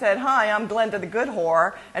that door and said, hi, I'm Glenda the good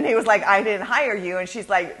whore. And he was like, I didn't hire you. And she's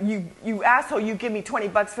like, you asshole, you give me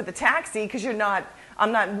 $20 for the taxi because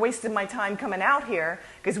I'm not wasting my time coming out here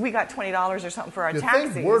because we got $20 or something for our You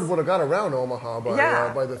taxis. think word would have got around Omaha by, Yeah.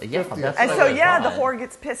 by the Yeah, 50th. that's And what so, I the thought. whore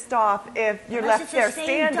gets pissed off if you're Unless left it's there the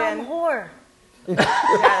same standing. dumb whore. Yeah,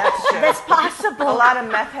 that's true. That's possible. A lot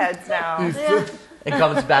of meth heads now. Yeah. It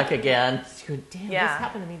comes back again. Damn, Yeah. this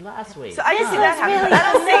happened to me last week. So I can This see that was happen. really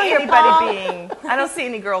I don't see familiar, anybody I don't see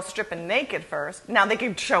any girls stripping naked first. Now they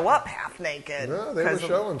could show up half naked. No, they were 'cause-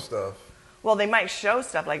 showing stuff. Well, they might show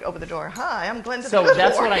stuff like open the door. Hi, I'm Glenda. So the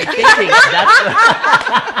that's whore." what I'm thinking. That's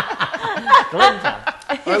Glenda.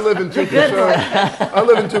 I live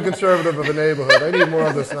in too conservative of a neighborhood. I need more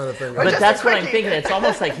of this kind of thing. But just that's a what I'm quickie. thinking. It's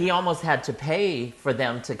almost like he almost had to pay for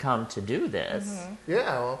them to come to do this. Yeah,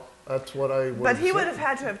 well, that's what I would But he would said. have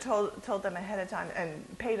had to have told them ahead of time and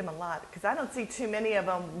paid them a lot because I don't see too many of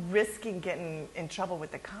them risking getting in trouble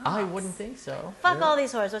with the cops. I wouldn't think so. Fuck all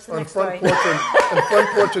these whores. What's the on next front story?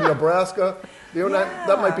 porch in Nebraska.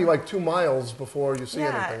 That might be like 2 miles before you see Yeah,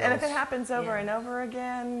 anything and else. if it happens over Yeah. and over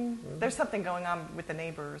again, there's something going on with the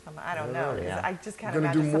neighbor or something. I don't know. 'Cause Yeah. I just can't Gonna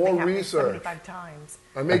imagine do something more happening research. 75 times.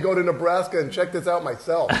 I may go to Nebraska and check this out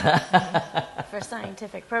myself For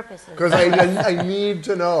scientific purposes. because I need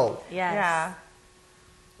to know. Yes. Yeah.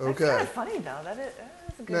 That's Okay. kind of funny though. That's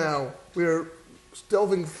a good. Now we're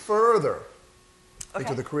delving further into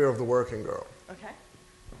Okay. the career of the working girl. Okay.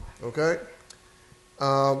 Okay.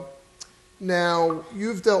 Now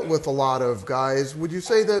you've dealt with a lot of guys. Would you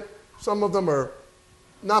say that some of them are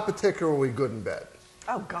not particularly good in bed?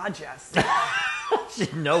 Oh God, yes.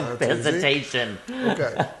 No That's easy. hesitation.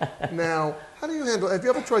 Okay. Now, how do you handle? Have you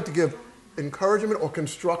ever tried to give encouragement or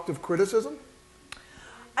constructive criticism?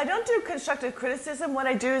 I don't do constructive criticism. What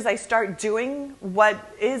I do is I start doing what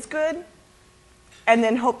is good and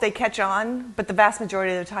then hope they catch on. But the vast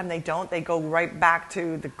majority of the time they don't. They go right back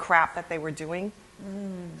to the crap that they were doing.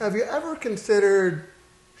 Have you ever considered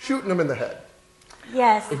shooting them in the head?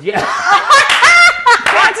 Yes. Yeah.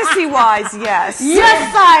 Fantasy-wise, yes.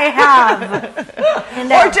 Yes, I have.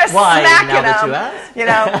 And, Or just Why? smacking Now that them. you ask? You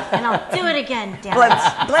know, and I'll do it again, damn it.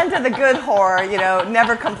 Glenda the good whore,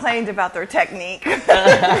 never complained about their technique.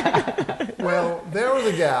 Well, there was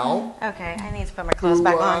a gal Okay, I need to put my clothes who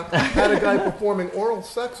back on. had a guy performing oral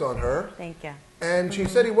sex on her, Thank you. and she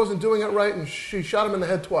said he wasn't doing it right, and she shot him in the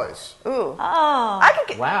head twice. Ooh. Oh. I could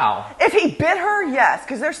get, Wow. if he bit her, yes,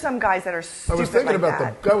 because there's some guys that are I stupid was thinking like about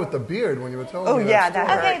that. the guy with the beard when you were telling Oh, me yeah, that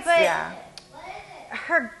that story. Okay, but- yeah.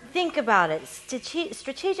 Think about it.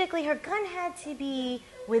 Strategically, her gun had to be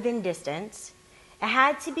within distance. It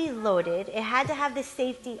had to be loaded. It had to have the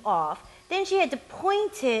safety off. Then she had to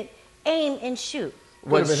point it, aim, and shoot.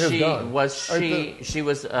 Could have been his she gun. she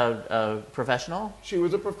was a professional? She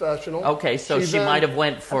was a professional. Okay, so she then- might have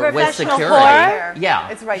went for A with professional security. whore? There. Yeah.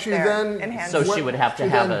 It's right She there then in hand. So she would have to she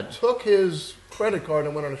have then a- took his credit card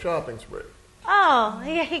and went on a shopping spree. Oh,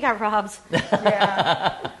 yeah, he got robbed.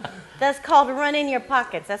 Yeah. That's called run in your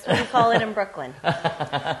pockets. That's what we call it in Brooklyn.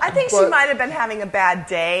 I think she might have been having a bad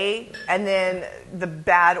day, and then the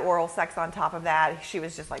bad oral sex on top of that. She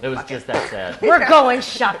was just like, It was just that sad. We're going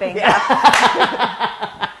shopping.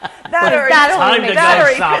 that or Time to go he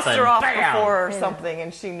pissed shopping. her off Bam. before or something,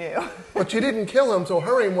 and she knew. But she didn't kill him, so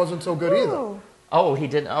her aim wasn't so good either. Oh, he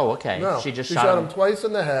didn't. Oh, okay. No, She just shot him twice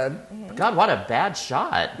in the head. God, what a bad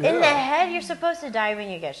shot. In the head, you're supposed to die when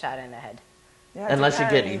you get shot in the head. Yeah, Unless you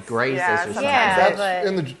get depends. grazes or something. Yeah,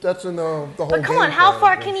 That's in the whole. But come game on, how plan.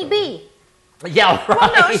 far can he be? Yeah, right.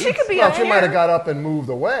 Well, no, she could be Well, up she here. might have got up and moved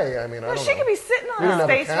away. I mean, I Well, don't she know. could be sitting We on didn't his have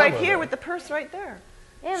a face right camera here there. with the purse right there.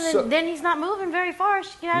 Yeah, So- then he's not moving very far.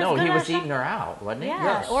 No, he was eating her out, wasn't he? Yeah,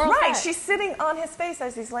 Yes. oral Right, sex. she's sitting on his face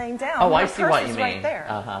as he's laying down. Oh, I Her see purse what is you right mean. there.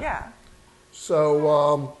 Uh-huh. Yeah.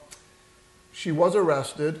 So she was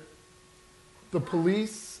arrested.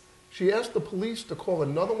 She asked the police to call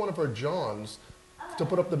another one of her Johns to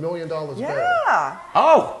put up the $1 million bail. Yeah.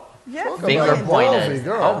 Oh, Yeah. Talk finger about a pointed. ballsy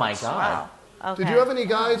girl. Oh, my God. Wow. Okay. Did you have any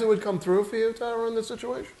guys who would come through for you, Tara, in this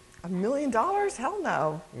situation? $1 million? Hell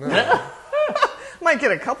no. No. Might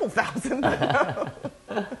get a couple thousand, but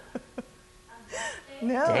no.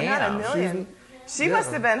 No, Damn. not $1 million. She Yeah.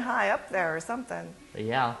 must have been high up there or something.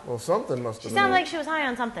 Yeah. Well, something must She have sounded been. like she was high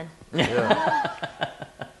on something. Yeah.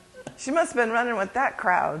 She must have been running with that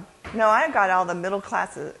crowd. No, I got all the middle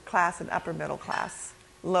class and upper middle class,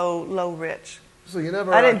 low rich. So you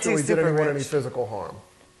never I didn't do actually did super anyone rich. any physical harm.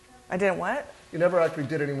 I didn't what? You never actually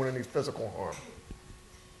did anyone any physical harm.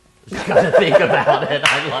 Gotta think about it.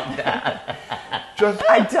 I love that. Just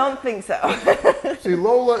I don't think so. see,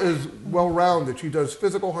 Lola is well-rounded. She does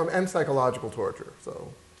physical harm and psychological torture.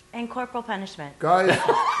 So, And corporal punishment. guys,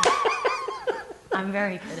 I'm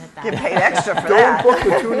very good at that. Get paid extra for don't that. book the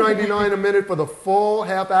 $2.99 a minute for the full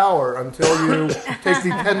half hour until you take the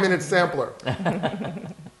 10-minute sampler.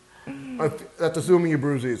 That's assuming you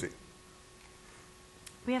bruise easy.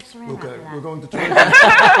 We have saran Okay, wrap for that.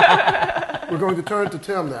 we're going to turn to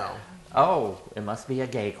Tim now. Oh, it must be a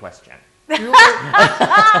gay question. Do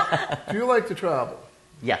you like to travel?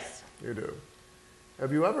 Yes. You do.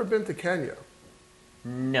 Have you ever been to Kenya?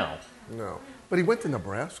 No. No. But he went to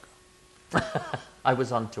Nebraska. I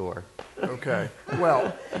was on tour. Okay.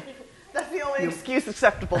 Well, That's the only excuse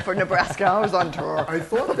acceptable for Nebraska. I was on tour. I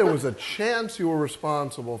thought there was a chance you were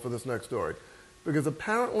responsible for this next story. Because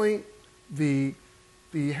apparently the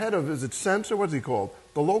head of, is it censor? What's he called?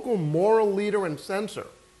 The local moral leader and censor.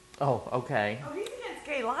 Oh, okay. Oh, he's against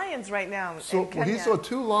gay lions right now So in Kenya. he saw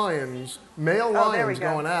two lions, male Oh, there we lions,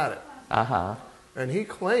 go. going at it. Uh-huh. And he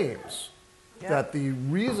claims that the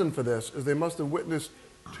reason for this is they must have witnessed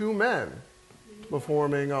two men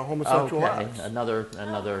performing homosexual Okay. acts. Another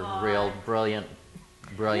real brilliant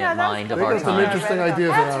Yeah, that's mind of They our got some time. interesting ideas in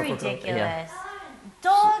That's Africa. ridiculous.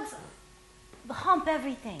 Dogs hump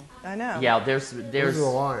everything. I know. Yeah, This is a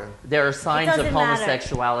lion. there are signs of doesn't matter.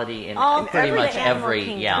 homosexuality in All pretty every much animal every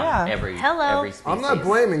kingdom. Yeah. every Hello. species. I'm not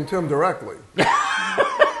blaming Tim directly.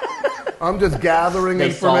 I'm just gathering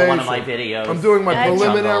They saw information. one of my videos. I'm doing my Yeah,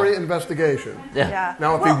 preliminary investigation. Yeah.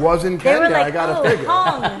 Now, if he was in They were Kenya, like, I gotta oh, figure.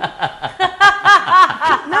 Hong.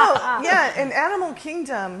 No, yeah, in animal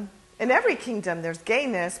kingdom, in every kingdom, there's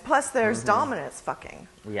gayness, plus there's dominance fucking.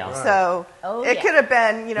 Yeah. So Oh, it yeah. could have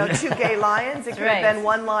been, two gay lions. It could right. have been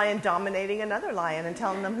one lion dominating another lion and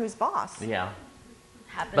telling them who's boss. Yeah.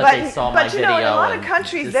 Happens. But they saw my but video. in a lot of and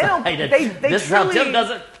countries, they don't. decided, They this truly. is how Tim does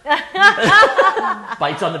it.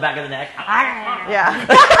 Bites on the back of the neck. Yeah.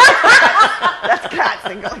 That's cats.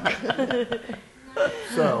 They go.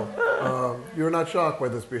 So, you're not shocked by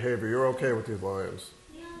this behavior. You're okay with these lions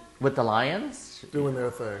With the lions, doing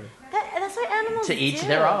their thing. That's what animals to do. each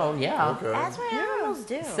their own. Yeah. Okay. That's what animals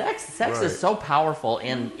do. Sex Right. is so powerful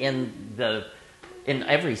in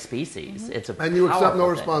every species. It's a And you accept no powerful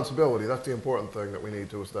thing. responsibility. That's the important thing that we need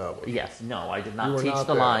to establish. Yes. No, I did You not were teach not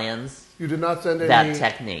the there. lions You did not send that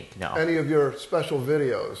technique. No. any of your special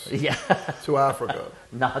videos Yeah. to Africa.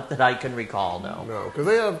 Not that I can recall. No. No, because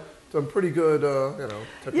they have some pretty good,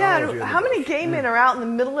 technology. Yeah. in the How many bush. gay men are out in the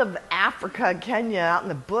middle of Africa, Kenya, out in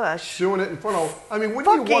the bush, Doing it in front of, I mean,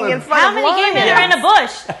 wouldn't you fucking want in to, front How of many gay men lions? are in a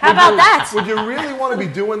bush? How about that? would you really want to be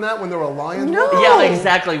doing that when there are lions? No. walking? Yeah,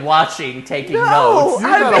 exactly. Watching, taking No, notes. You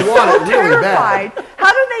I'd gotta be want so it really bad. terrified.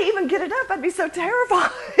 How do they even get it up? I'd be so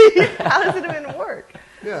terrified. How does it even work?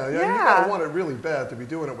 Yeah, you gotta want it really bad to be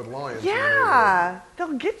doing it with lions. Yeah,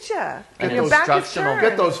 they'll get you. And Your back is turned.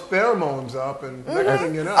 Get those pheromones up, and next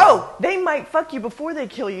thing you know. Oh, they might fuck you before they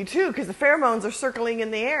kill you too, because the pheromones are circling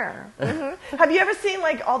in the air. Have you ever seen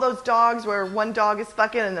like all those dogs where one dog is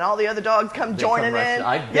fucking and then all the other dogs come joining in?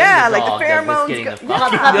 I've been Yeah, the like dog the that was pheromones. getting the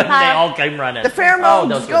fucking, they all came running. The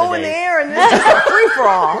pheromones go in the air, and it's just a free for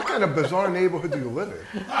all. What kind of bizarre neighborhood do you live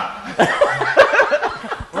in?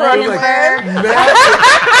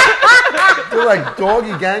 They're like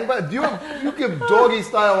doggy gangbang. You give doggy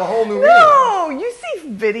style a whole new meaning. No, you see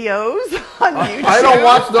videos on YouTube. I don't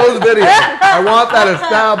watch those videos. I want that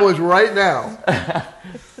established right now.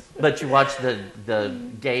 But you watch the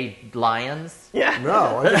gay lions? Yeah.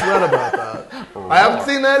 No, I just read about that. I haven't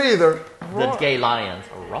seen that either. The gay lions.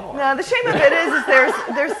 Roar. No, the shame of it is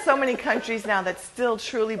there's so many countries now that still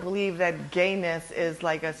truly believe that gayness is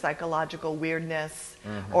like a psychological weirdness,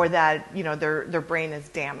 or that their brain is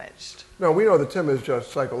damaged. No, we know that Tim is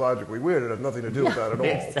just psychologically weird. It has nothing to do with that at all.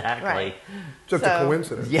 Exactly. Right. Just a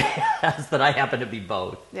coincidence. Yes, but I happen to be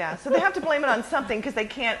both. Yeah, so they have to blame it on something because they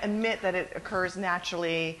can't admit that it occurs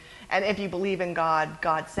naturally. And if you believe in God,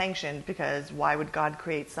 God sanctioned, because why would God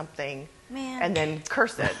create something and then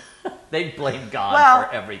curse it? They blame God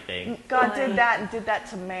for everything. God did that and did that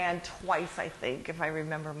to man twice, I think, if I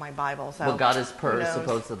remember my Bible. So well, God is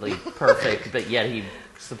supposedly perfect, but yet he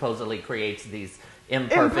supposedly creates these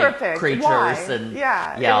imperfect creatures. Why? And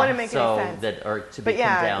it wouldn't make any sense. That are to be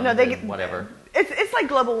condemned and whatever. It's like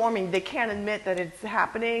global warming. They can't admit that it's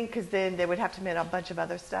happening because then they would have to admit a bunch of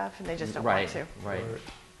other stuff, and they just don't want to. Right.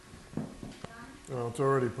 Well, it's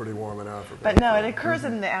already pretty warm in Africa. But no, it occurs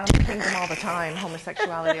in the animal kingdom all the time,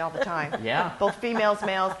 homosexuality all the time. Yeah. Both females,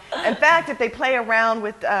 males. In fact, if they play around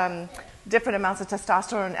with different amounts of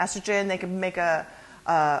testosterone and estrogen, they can make a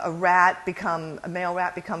male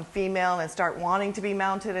rat become female and start wanting to be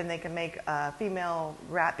mounted, and they can make a female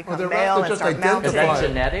rat become male and start mounting. Is that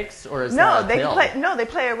genetics, or is that a pill? They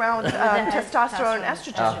play around with testosterone and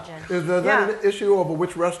estrogen. Is that an issue over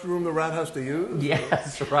which restroom the rat has to use?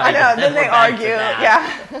 Yes, right. I know, then they argue.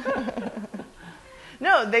 Yeah.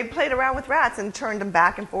 No, they played around with rats and turned them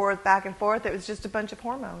back and forth, back and forth. It was just a bunch of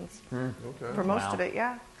hormones. Okay. For most of it,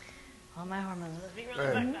 yeah. All my hormones must be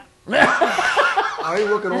really I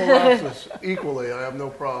look at all rats equally. I have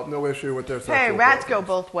no issue with their sexual rats preference.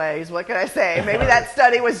 go both ways. What can I say? Maybe that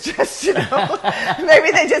study was just,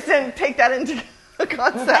 maybe they just didn't take that into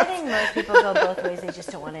concept. I think most people go both ways. They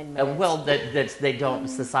just don't want to admit it. Well, they don't.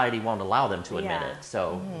 Society won't allow them to admit it.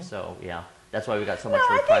 So yeah, that's why we got so much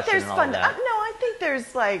repression and all of that. No, I think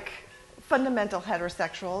there's like fundamental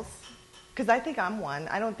heterosexuals, because I think I'm one.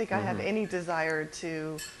 I don't think I have any desire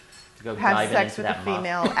to have sex with a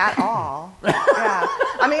female at all. Yeah,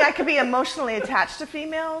 I mean, I could be emotionally attached to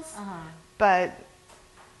females, but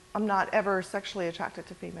I'm not ever sexually attracted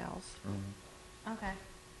to females. Okay.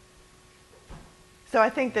 So I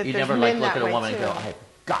think that you there's never men look that at a way woman too. and go, "I've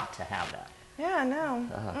got to have that." Yeah,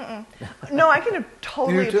 no. No, I can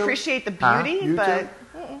totally appreciate the beauty, but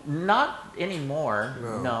not anymore.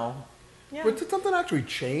 No. Yeah. But did something actually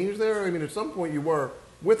change there? I mean, at some point you were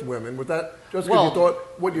with women. Was that just because you thought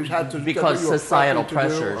what you had to do? Because societal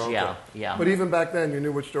pressures, okay. yeah. But even back then, you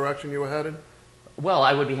knew which direction you were headed? Well,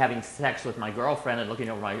 I would be having sex with my girlfriend and looking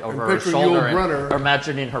over her picture shoulder Yul or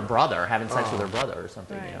imagining her brother, having sex with her brother or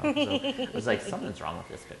something. So it was like, something's wrong with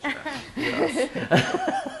this picture. Yes.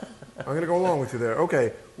 I'm going to go along with you there.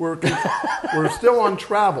 Okay, we're still on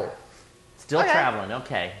travel. Still traveling,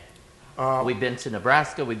 okay. We've been to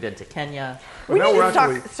Nebraska, we've been to Kenya. We need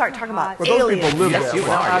to start talking about but those aliens. people live Yes, there. you We're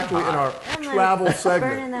not are. actually in our travel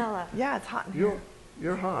segment. Yeah, it's hot in here.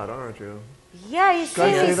 You're hot, aren't you? Yeah, you see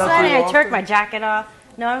Guys me say that sweating. too I took often? my jacket off.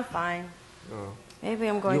 No, I'm fine. Oh. Maybe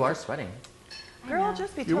I'm going You to... are sweating. Girl,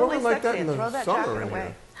 just be You totally weren't like sexy that in and the throw that summer jacket in away.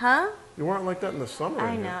 here. Huh? You weren't like that in the summer.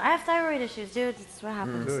 I in know. here, I have thyroid issues, dude. That's what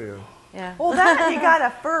happens. do you? Yeah. Well, that you got a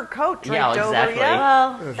fur coat draped Yeah, over exactly. you.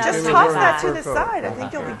 Well, Yeah, that's Just Amy toss wearing that a to fur the coat. side. I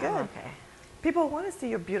think you'll be good. Okay. People want to see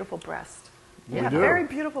your beautiful breast. Yeah. You have do. very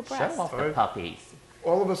beautiful breasts. Show off the puppies.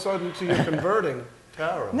 All of a sudden, so you're converting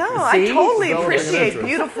Tara. No, See? I totally Developing an appreciate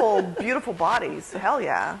interest. beautiful bodies. Hell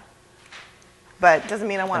yeah. But doesn't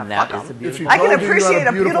mean I want And to that fuck is a them. beautiful I can told you you had appreciate a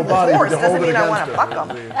a beautiful body, horse. you could hold Doesn't it mean I want to against fuck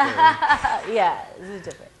her. them. Yeah, there's a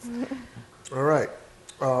difference. All right.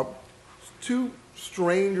 Two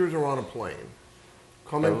strangers are on a plane,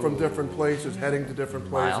 coming from different places, heading to different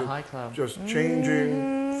places. Mile High Club. Just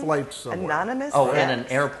changing flights somewhere. Anonymous. Oh, in sex. an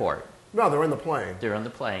airport. No, they're in the plane. They're on the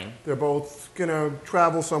plane. They're both going to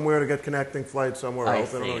travel somewhere to get connecting flights somewhere I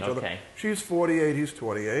else. They don't know see, each other. okay. She's 48, he's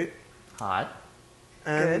 28. Hot.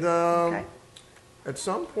 And Good. Okay. at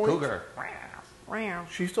some point... Cougar.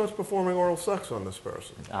 she starts performing oral sex on this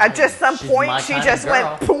person. At just some She's point, my she kind just of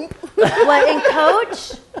girl. went poop. What, in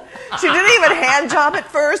Coach? She didn't even hand job at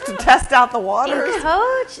first to test out the water. In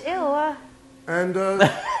Coach? Ew.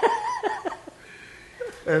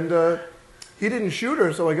 And he didn't shoot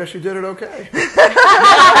her, so I guess she did it okay.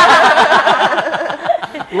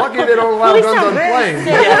 Lucky they don't allow guns on planes.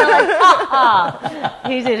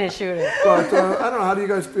 He didn't shoot it. But I don't know. How do you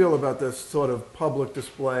guys feel about this sort of public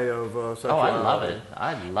display of Oh, sexuality? I love it.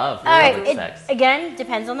 I love All right, public it, sex. again,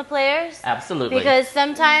 depends on the players. Absolutely. Because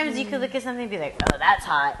sometimes you could look at something and be like, oh, that's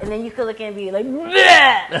hot. And then you could look at it and be like,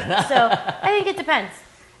 bleh. So I think it depends.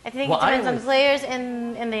 I think Well, it depends I on the players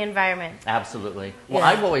and the environment. Absolutely. Well, Yeah.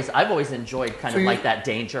 I've always enjoyed kind of like that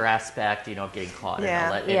danger aspect, you know, getting caught.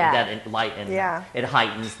 Yeah. And Yeah. it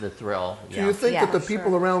heightens the thrill. Do you think Yeah, that the sure.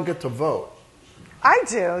 people around get to vote? I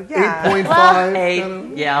do, yeah.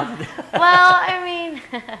 8.5? Yeah. Well, I mean,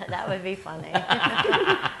 that would be funny.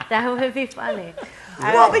 That would be funny.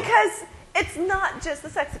 Well, because it's not just the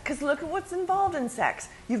sex, because look at what's involved in sex.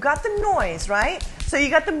 You've got the noise, right? So you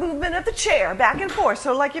got the movement of the chair back and forth.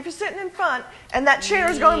 So like if you're sitting in front and that chair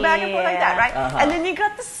is going back and forth like that, right? And then you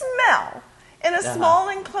got the smell in a small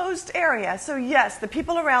enclosed area. So yes, the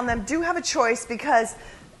people around them do have a choice because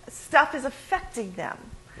stuff is affecting them.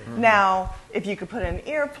 Now, if you could put in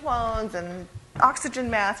earphones and oxygen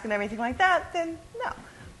mask and everything like that, then no.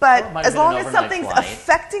 But Well, it might have as been long an as overnight something's flight.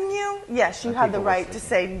 affecting you, yes, you have the people right were to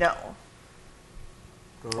say no.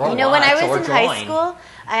 Or You know, when I watch was or in high join. school,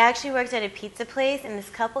 I actually worked at a pizza place, and this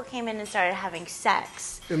couple came in and started having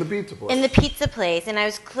sex In the pizza place. in the pizza place, and I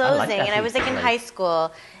was closing, that and I was like in pizza high place.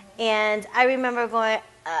 school, and I remember going,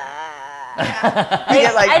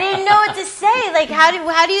 Yeah, like- I didn't know what to say. Like, how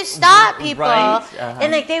do you stop people? Right,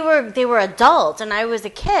 And like they were adults, and I was a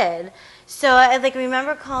kid. So I like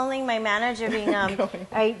remember calling my manager, being, all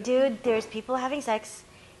right, dude, there's people having sex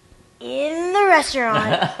in the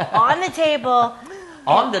restaurant on the table.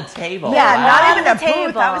 On the table. Yeah, Wow. not On even a the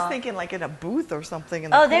booth. I table. was thinking like in a booth or something in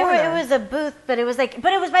the Oh, corner. it was a booth, but it was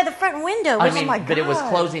by the front window. I Which mean, my but it was God.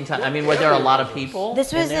 closing time. I mean, were there a lot of people?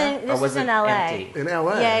 This was there? in- Or this was in it LA. empty? In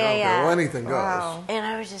L.A. Yeah, Okay, yeah. well, anything goes. Wow. and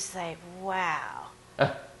I was just like, wow.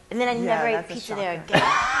 And then I never ate that's a pizza there shocker. again.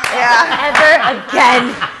 Yeah. Ever again.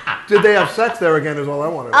 Did they have sex there again is all I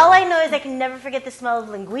want to know. All I know is I can never forget the smell of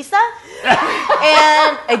linguiça,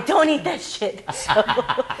 and I don't eat that shit. So.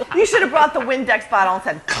 You should have brought the Windex bottle and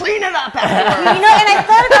said, clean it up afterwards. You know, and I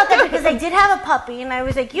thought about that because I did have a puppy, and I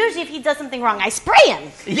was like, usually if he does something wrong, I spray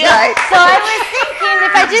him. Yeah. Right? So I was thinking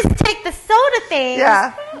if I just take the soda thing,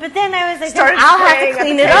 Yeah. but then I was like, Started I'll have spraying to at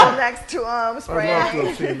clean the it table up. next to him, I'd spraying. love to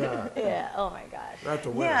have seen that. Yeah, oh my God. That's a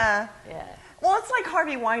winner. Yeah. Yeah. Well, it's like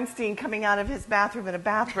Harvey Weinstein coming out of his bathroom in a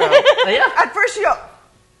bathrobe. Yeah. At first you go,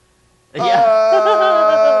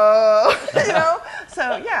 Yeah. you know?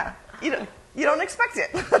 So, yeah, you don't expect it.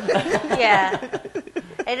 Yeah.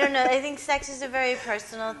 I don't know. I think sex is a very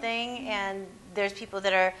personal thing, and there's people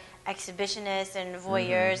that are exhibitionists and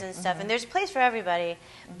voyeurs and stuff, and there's a place for everybody.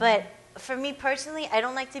 But for me personally, I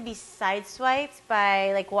don't like to be sideswiped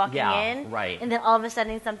by like walking Yeah, in right. and then all of a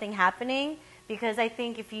sudden something happening, because I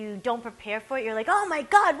think if you don't prepare for it, you're like, oh my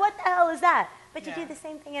God, what the hell is that? But you do the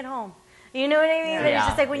same thing at home. You know what I mean? But it's Yeah,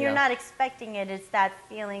 just like when you're yeah. not expecting it, it's that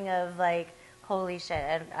feeling of like, holy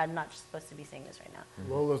shit, I'm not supposed to be saying this right now.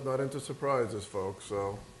 Lola's not into surprises, folks,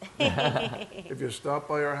 so if you stop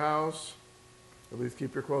by our house, at least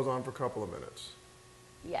keep your clothes on for a couple of minutes.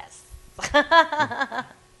 Yes.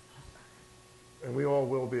 And we all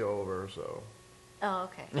will be over, so Oh,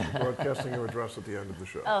 okay. broadcasting your address at the end of the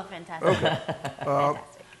show. Oh, fantastic.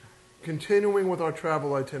 Fantastic. Continuing with our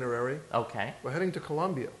travel itinerary, Okay. we're heading to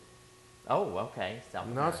Colombia, Oh, okay. South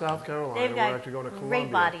not America. South Carolina. They've We're actually going to got Colombia.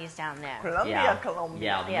 great bodies down there. Colombia, Colombia.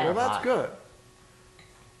 Yeah. Yeah. Well, they're that's hot. good.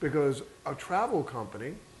 Because a travel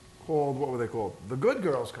company called, what were they called? The Good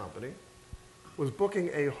Girls Company was booking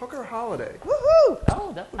a hooker holiday. Woohoo!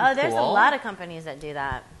 Oh, that would be Oh, there's a cool. lot of companies that do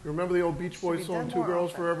that. You remember the old Beach Boys be song, done Two more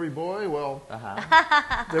Girls often. for Every Boy? Well,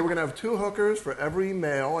 Uh-huh. they were going to have 2 hookers for every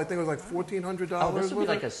male. I think it was like $1,400. Oh, this would be was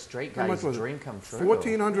like it? a straight How much guy's was it? dream come true.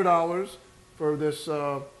 $1,400 for this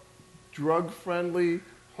drug-friendly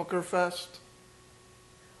hooker fest.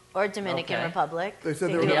 Or Dominican Okay. Republic. They said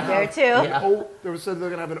They they were do going it to there have too. Yeah. They said they're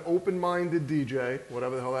going to have an open-minded DJ,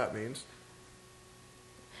 whatever the hell that means.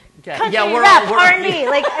 Okay. Country Yeah, we're rap, all, we're, R&B.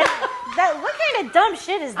 Like, that, what kind of dumb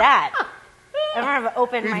shit is that? I don't have an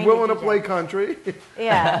open mind. He's willing to play country.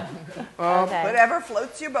 Yeah. Okay. Whatever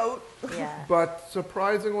floats your boat. Yeah. But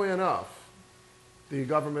surprisingly enough, the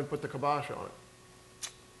government put the kibosh on it.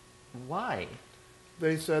 Why?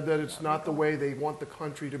 They said that it's not the way they want the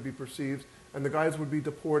country to be perceived, and the guys would be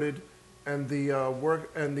deported and the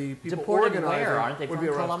work and the people Deported organizing where? Aren't they would from be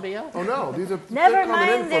arrested. Colombia? Oh no, these are Never they're coming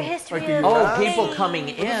in mind their from, history like, the of- US. Oh, people coming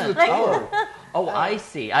in. This is a tour. Oh, I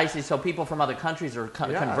see. I see. So people from other countries are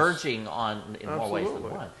Yes. converging on in more ways than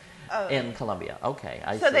Absolutely. one. In Colombia. Okay,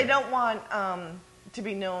 I see. So they don't want to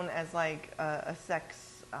be known as like a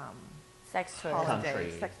sex Sex tourism. holiday,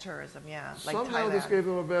 Country. sex tourism, yeah. Like Somehow this Thailand. gave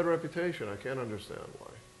them a bad reputation. I can't understand why.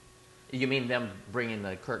 You mean them bringing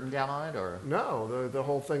the curtain down on it, or? No, the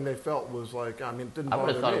whole thing they felt was like, I mean, it didn't I would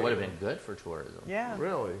bother have thought me. it would have been good for tourism. Yeah.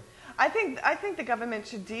 Really? I think the government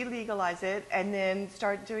should delegalize it and then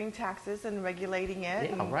start doing taxes and regulating it.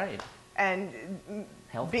 Yeah, and, right. And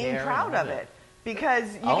Healthcare being and proud all of that. it,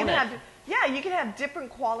 because you Own can it. have you can have different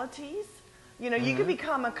qualities. You know, you could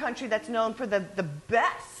become a country that's known for the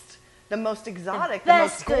best, the most exotic, the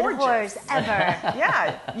Best most good gorgeous. horse ever.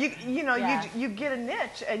 Yeah, you know Yeah. you get a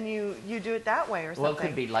niche and you do it that way or something. Well, it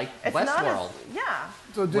could be like It's not Westworld, as, yeah.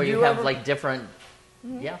 So did where you you have ever, like different.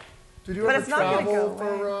 Yeah. did you But ever it's not gonna travel go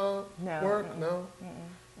for No. work? No?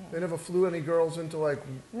 They never flew any girls into like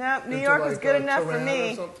No, New into, York was like, good enough for Tehran or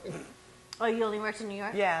me. something? Oh, you only worked in New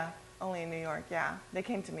York? Yeah, only in New York. Yeah, they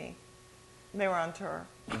came to me. They were on tour.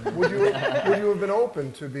 Would you have been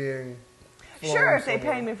open to being flown Sure, if they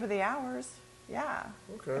somewhere? paid me for the hours. Yeah.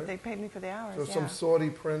 Okay. If they paid me for the hours. So yeah. some Saudi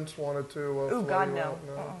prince wanted to Ooh, fly God, you no.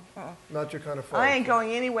 out? Not your kind of fun. I ain't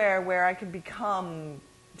going anywhere where I could become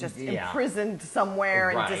just Yeah. imprisoned somewhere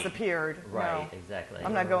Right. and disappeared. Right. No. Exactly.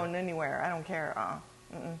 I'm not going anywhere. I don't care.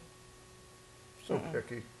 So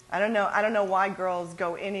picky. I don't know why girls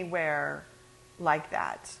go anywhere like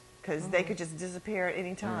that, because they could just disappear at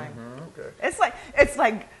any time. Okay. It's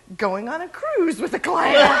like going on a cruise with a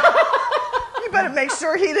client. You better make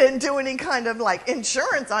sure he didn't do any kind of like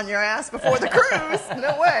insurance on your ass before the cruise.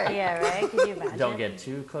 No way. Yeah, right? Could you imagine? Don't get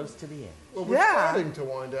too close to the edge. Well, we're Yeah. starting to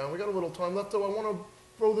wind down. We got a little time left, so I want to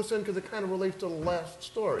throw this in because it kind of relates to the last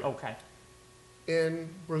story. Okay.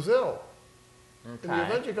 In Brazil, in the Okay.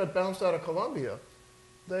 event you got bounced out of Colombia,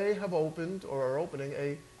 they have opened or are opening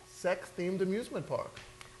a sex-themed amusement park.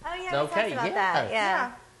 Oh, yeah, we talked Okay, about yeah. that.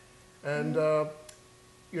 Yeah. And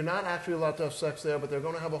you're not actually allowed to have sex there, but they're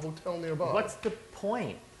going to have a hotel nearby. What's the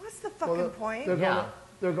point? What's the Well, fucking point?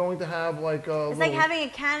 They're going to have like a It's like little- having a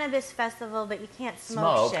cannabis festival, but you can't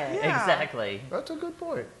smoke, Smoke. shit. Yeah. Exactly. That's a good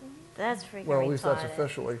point. That's freaking Well, at least that's retarded.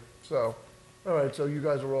 officially. So, all right. So you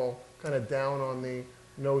guys are all kind of down on the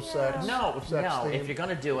no sex. No, sex no. theme. If you're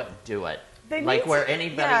gonna do it, do it. They Like need where to-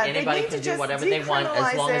 anybody yeah, they anybody need to can do just whatever they want as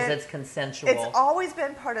decriminalize long as it. it's consensual. It's always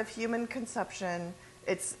been part of human consumption.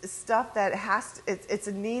 It's stuff that it's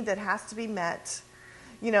a need that has to be met.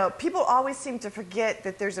 You know, people always seem to forget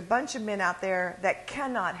that there's a bunch of men out there that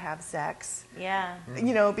cannot have sex. Yeah.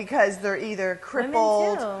 You know, because they're either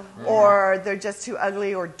crippled too. or they're just too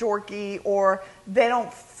ugly or dorky or they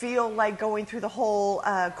don't feel like going through the whole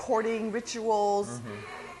courting rituals.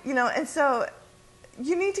 You know, and so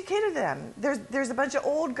you need to cater to them. There's a bunch of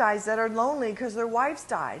old guys that are lonely because their wives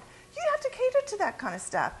died. You have to cater to that kind of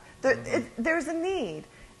stuff. There's a need.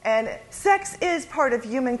 And sex is part of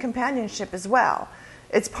human companionship as well.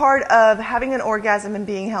 It's part of having an orgasm and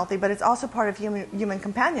being healthy, but it's also part of human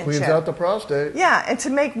companionship. Cleans out the prostate Yeah, and to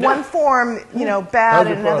make one form, you know, bad How's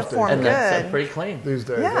your and another prostate? form and good. that's pretty clean. these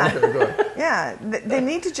days. Yeah. Okay, good. Yeah, they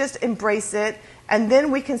need to just embrace it, and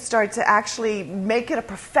then we can start to actually make it a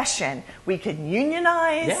profession. We can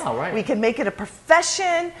unionize. Yeah, right. We can make it a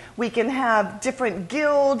profession. We can have different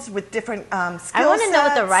guilds with different skill sets. I want to know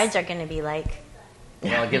what the rides are going to be like.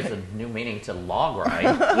 Well, it gives a new meaning to log ride.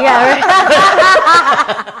 Yeah,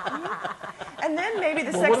 right? And then maybe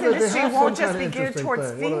the Well, sex what if they industry have won't some just kind be of geared interesting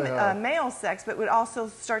towards thing? What do they have? male sex, but would also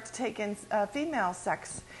start to take in female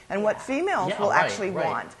sex and what females Yeah, will right, actually right.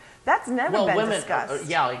 want. That's never Well, been women, discussed.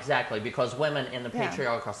 yeah, exactly, because women in the Yeah.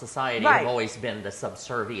 patriarchal society Right. have always been the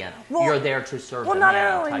subservient. Well- You're there to serve Well, the not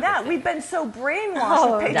man only type of that, thing. we've been so brainwashed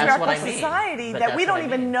Oh. with That's what patriarchal I mean. society But that that's we what don't I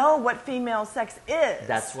even mean. know what female sex is.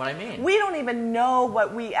 That's what I mean. We don't even know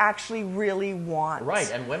what we actually really want.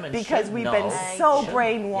 Right, and women because should we've know. been I so should.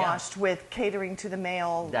 brainwashed with catering to the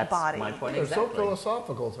male That's body. my point They're so exactly.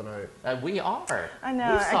 philosophical tonight. We are. I know.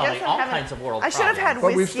 We're I solving guess all I kinds of world I should have had But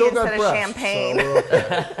we've whiskey still got instead of breasts, champagne. so we're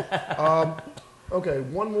okay. Okay,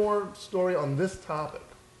 one more story on this topic,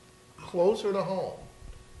 closer to home.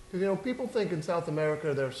 Because, you know, people think in South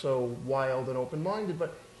America they're so wild and open-minded,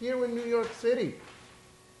 but here in New York City,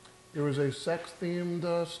 there is a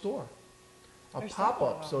sex-themed store, a There's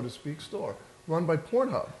pop-up, several. so to speak, store, run by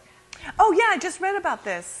Pornhub. Oh yeah, I just read about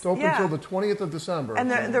this. It's open until the 20th of December. And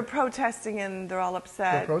they're protesting and they're all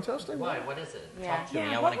upset. They're protesting? Why? What is it? Yeah. Talk to me.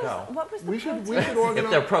 I want to go. What was the We should protest? organize. If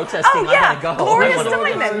they're protesting, Oh yeah, I want to go. Gloria I wanna go.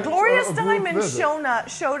 Steinem. Gloria a group Steinem visit.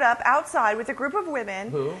 showed up outside with a group of women.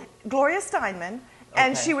 Who? Gloria Steinem.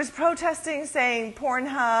 And Okay. she was protesting, saying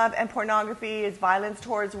Pornhub and pornography is violence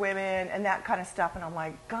towards women and that kind of stuff. And I'm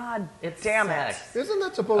like, God It's damn sex. Isn't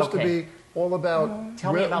that supposed to Okay. be all about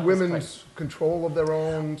Tell me about this women's place. control of their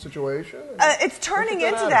own situation? It's turning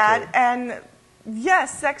What's into with that. attitude? And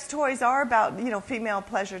yes, sex toys are about, female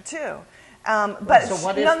pleasure too. But So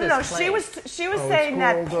what is no. this She was place? Oh, saying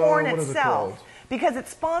that it's porn called, what is it itself, called? because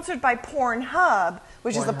it's sponsored by Pornhub,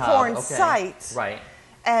 which is a Pornhub, porn okay. site. Right.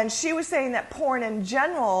 And she was saying that porn in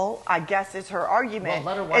general, I guess is her argument,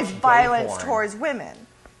 Well, let her watch is gay violence porn. towards women.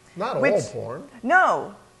 Not all which- porn.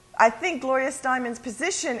 No, I think Gloria Steinem's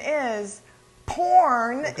position is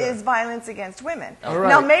porn is violence against women. All right.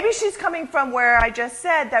 Now, maybe she's coming from where I just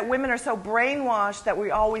said that women are so brainwashed that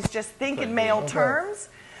we always just think Could in be. male Okay. terms.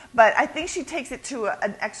 But I think she takes it to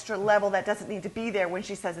an extra level that doesn't need to be there when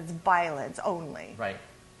she says it's violence only. Right.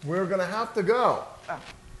 We're going to have to go. Oh.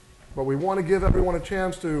 But we want to give everyone a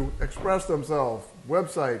chance to express themselves.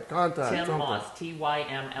 Website, contact, Tym something. Moss,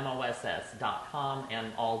 TYMMOSS.com,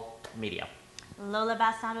 and all media.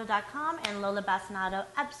 LolaBastinado.com and Lola Bastinado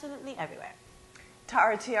absolutely everywhere.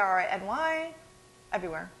 Tara Tiara NY,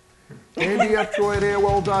 everywhere.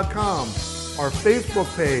 AndyFTroy@AOL.com, our Facebook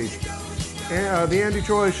page, The Andy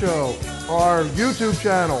Troy Show, our YouTube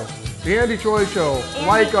channel, The Andy Troy Show.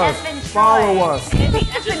 Like us, follow us.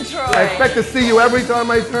 I expect to see you every time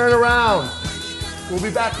I turn around. We'll be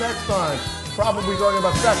back next time, probably talking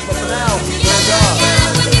about sex, but for now,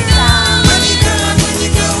 we're done.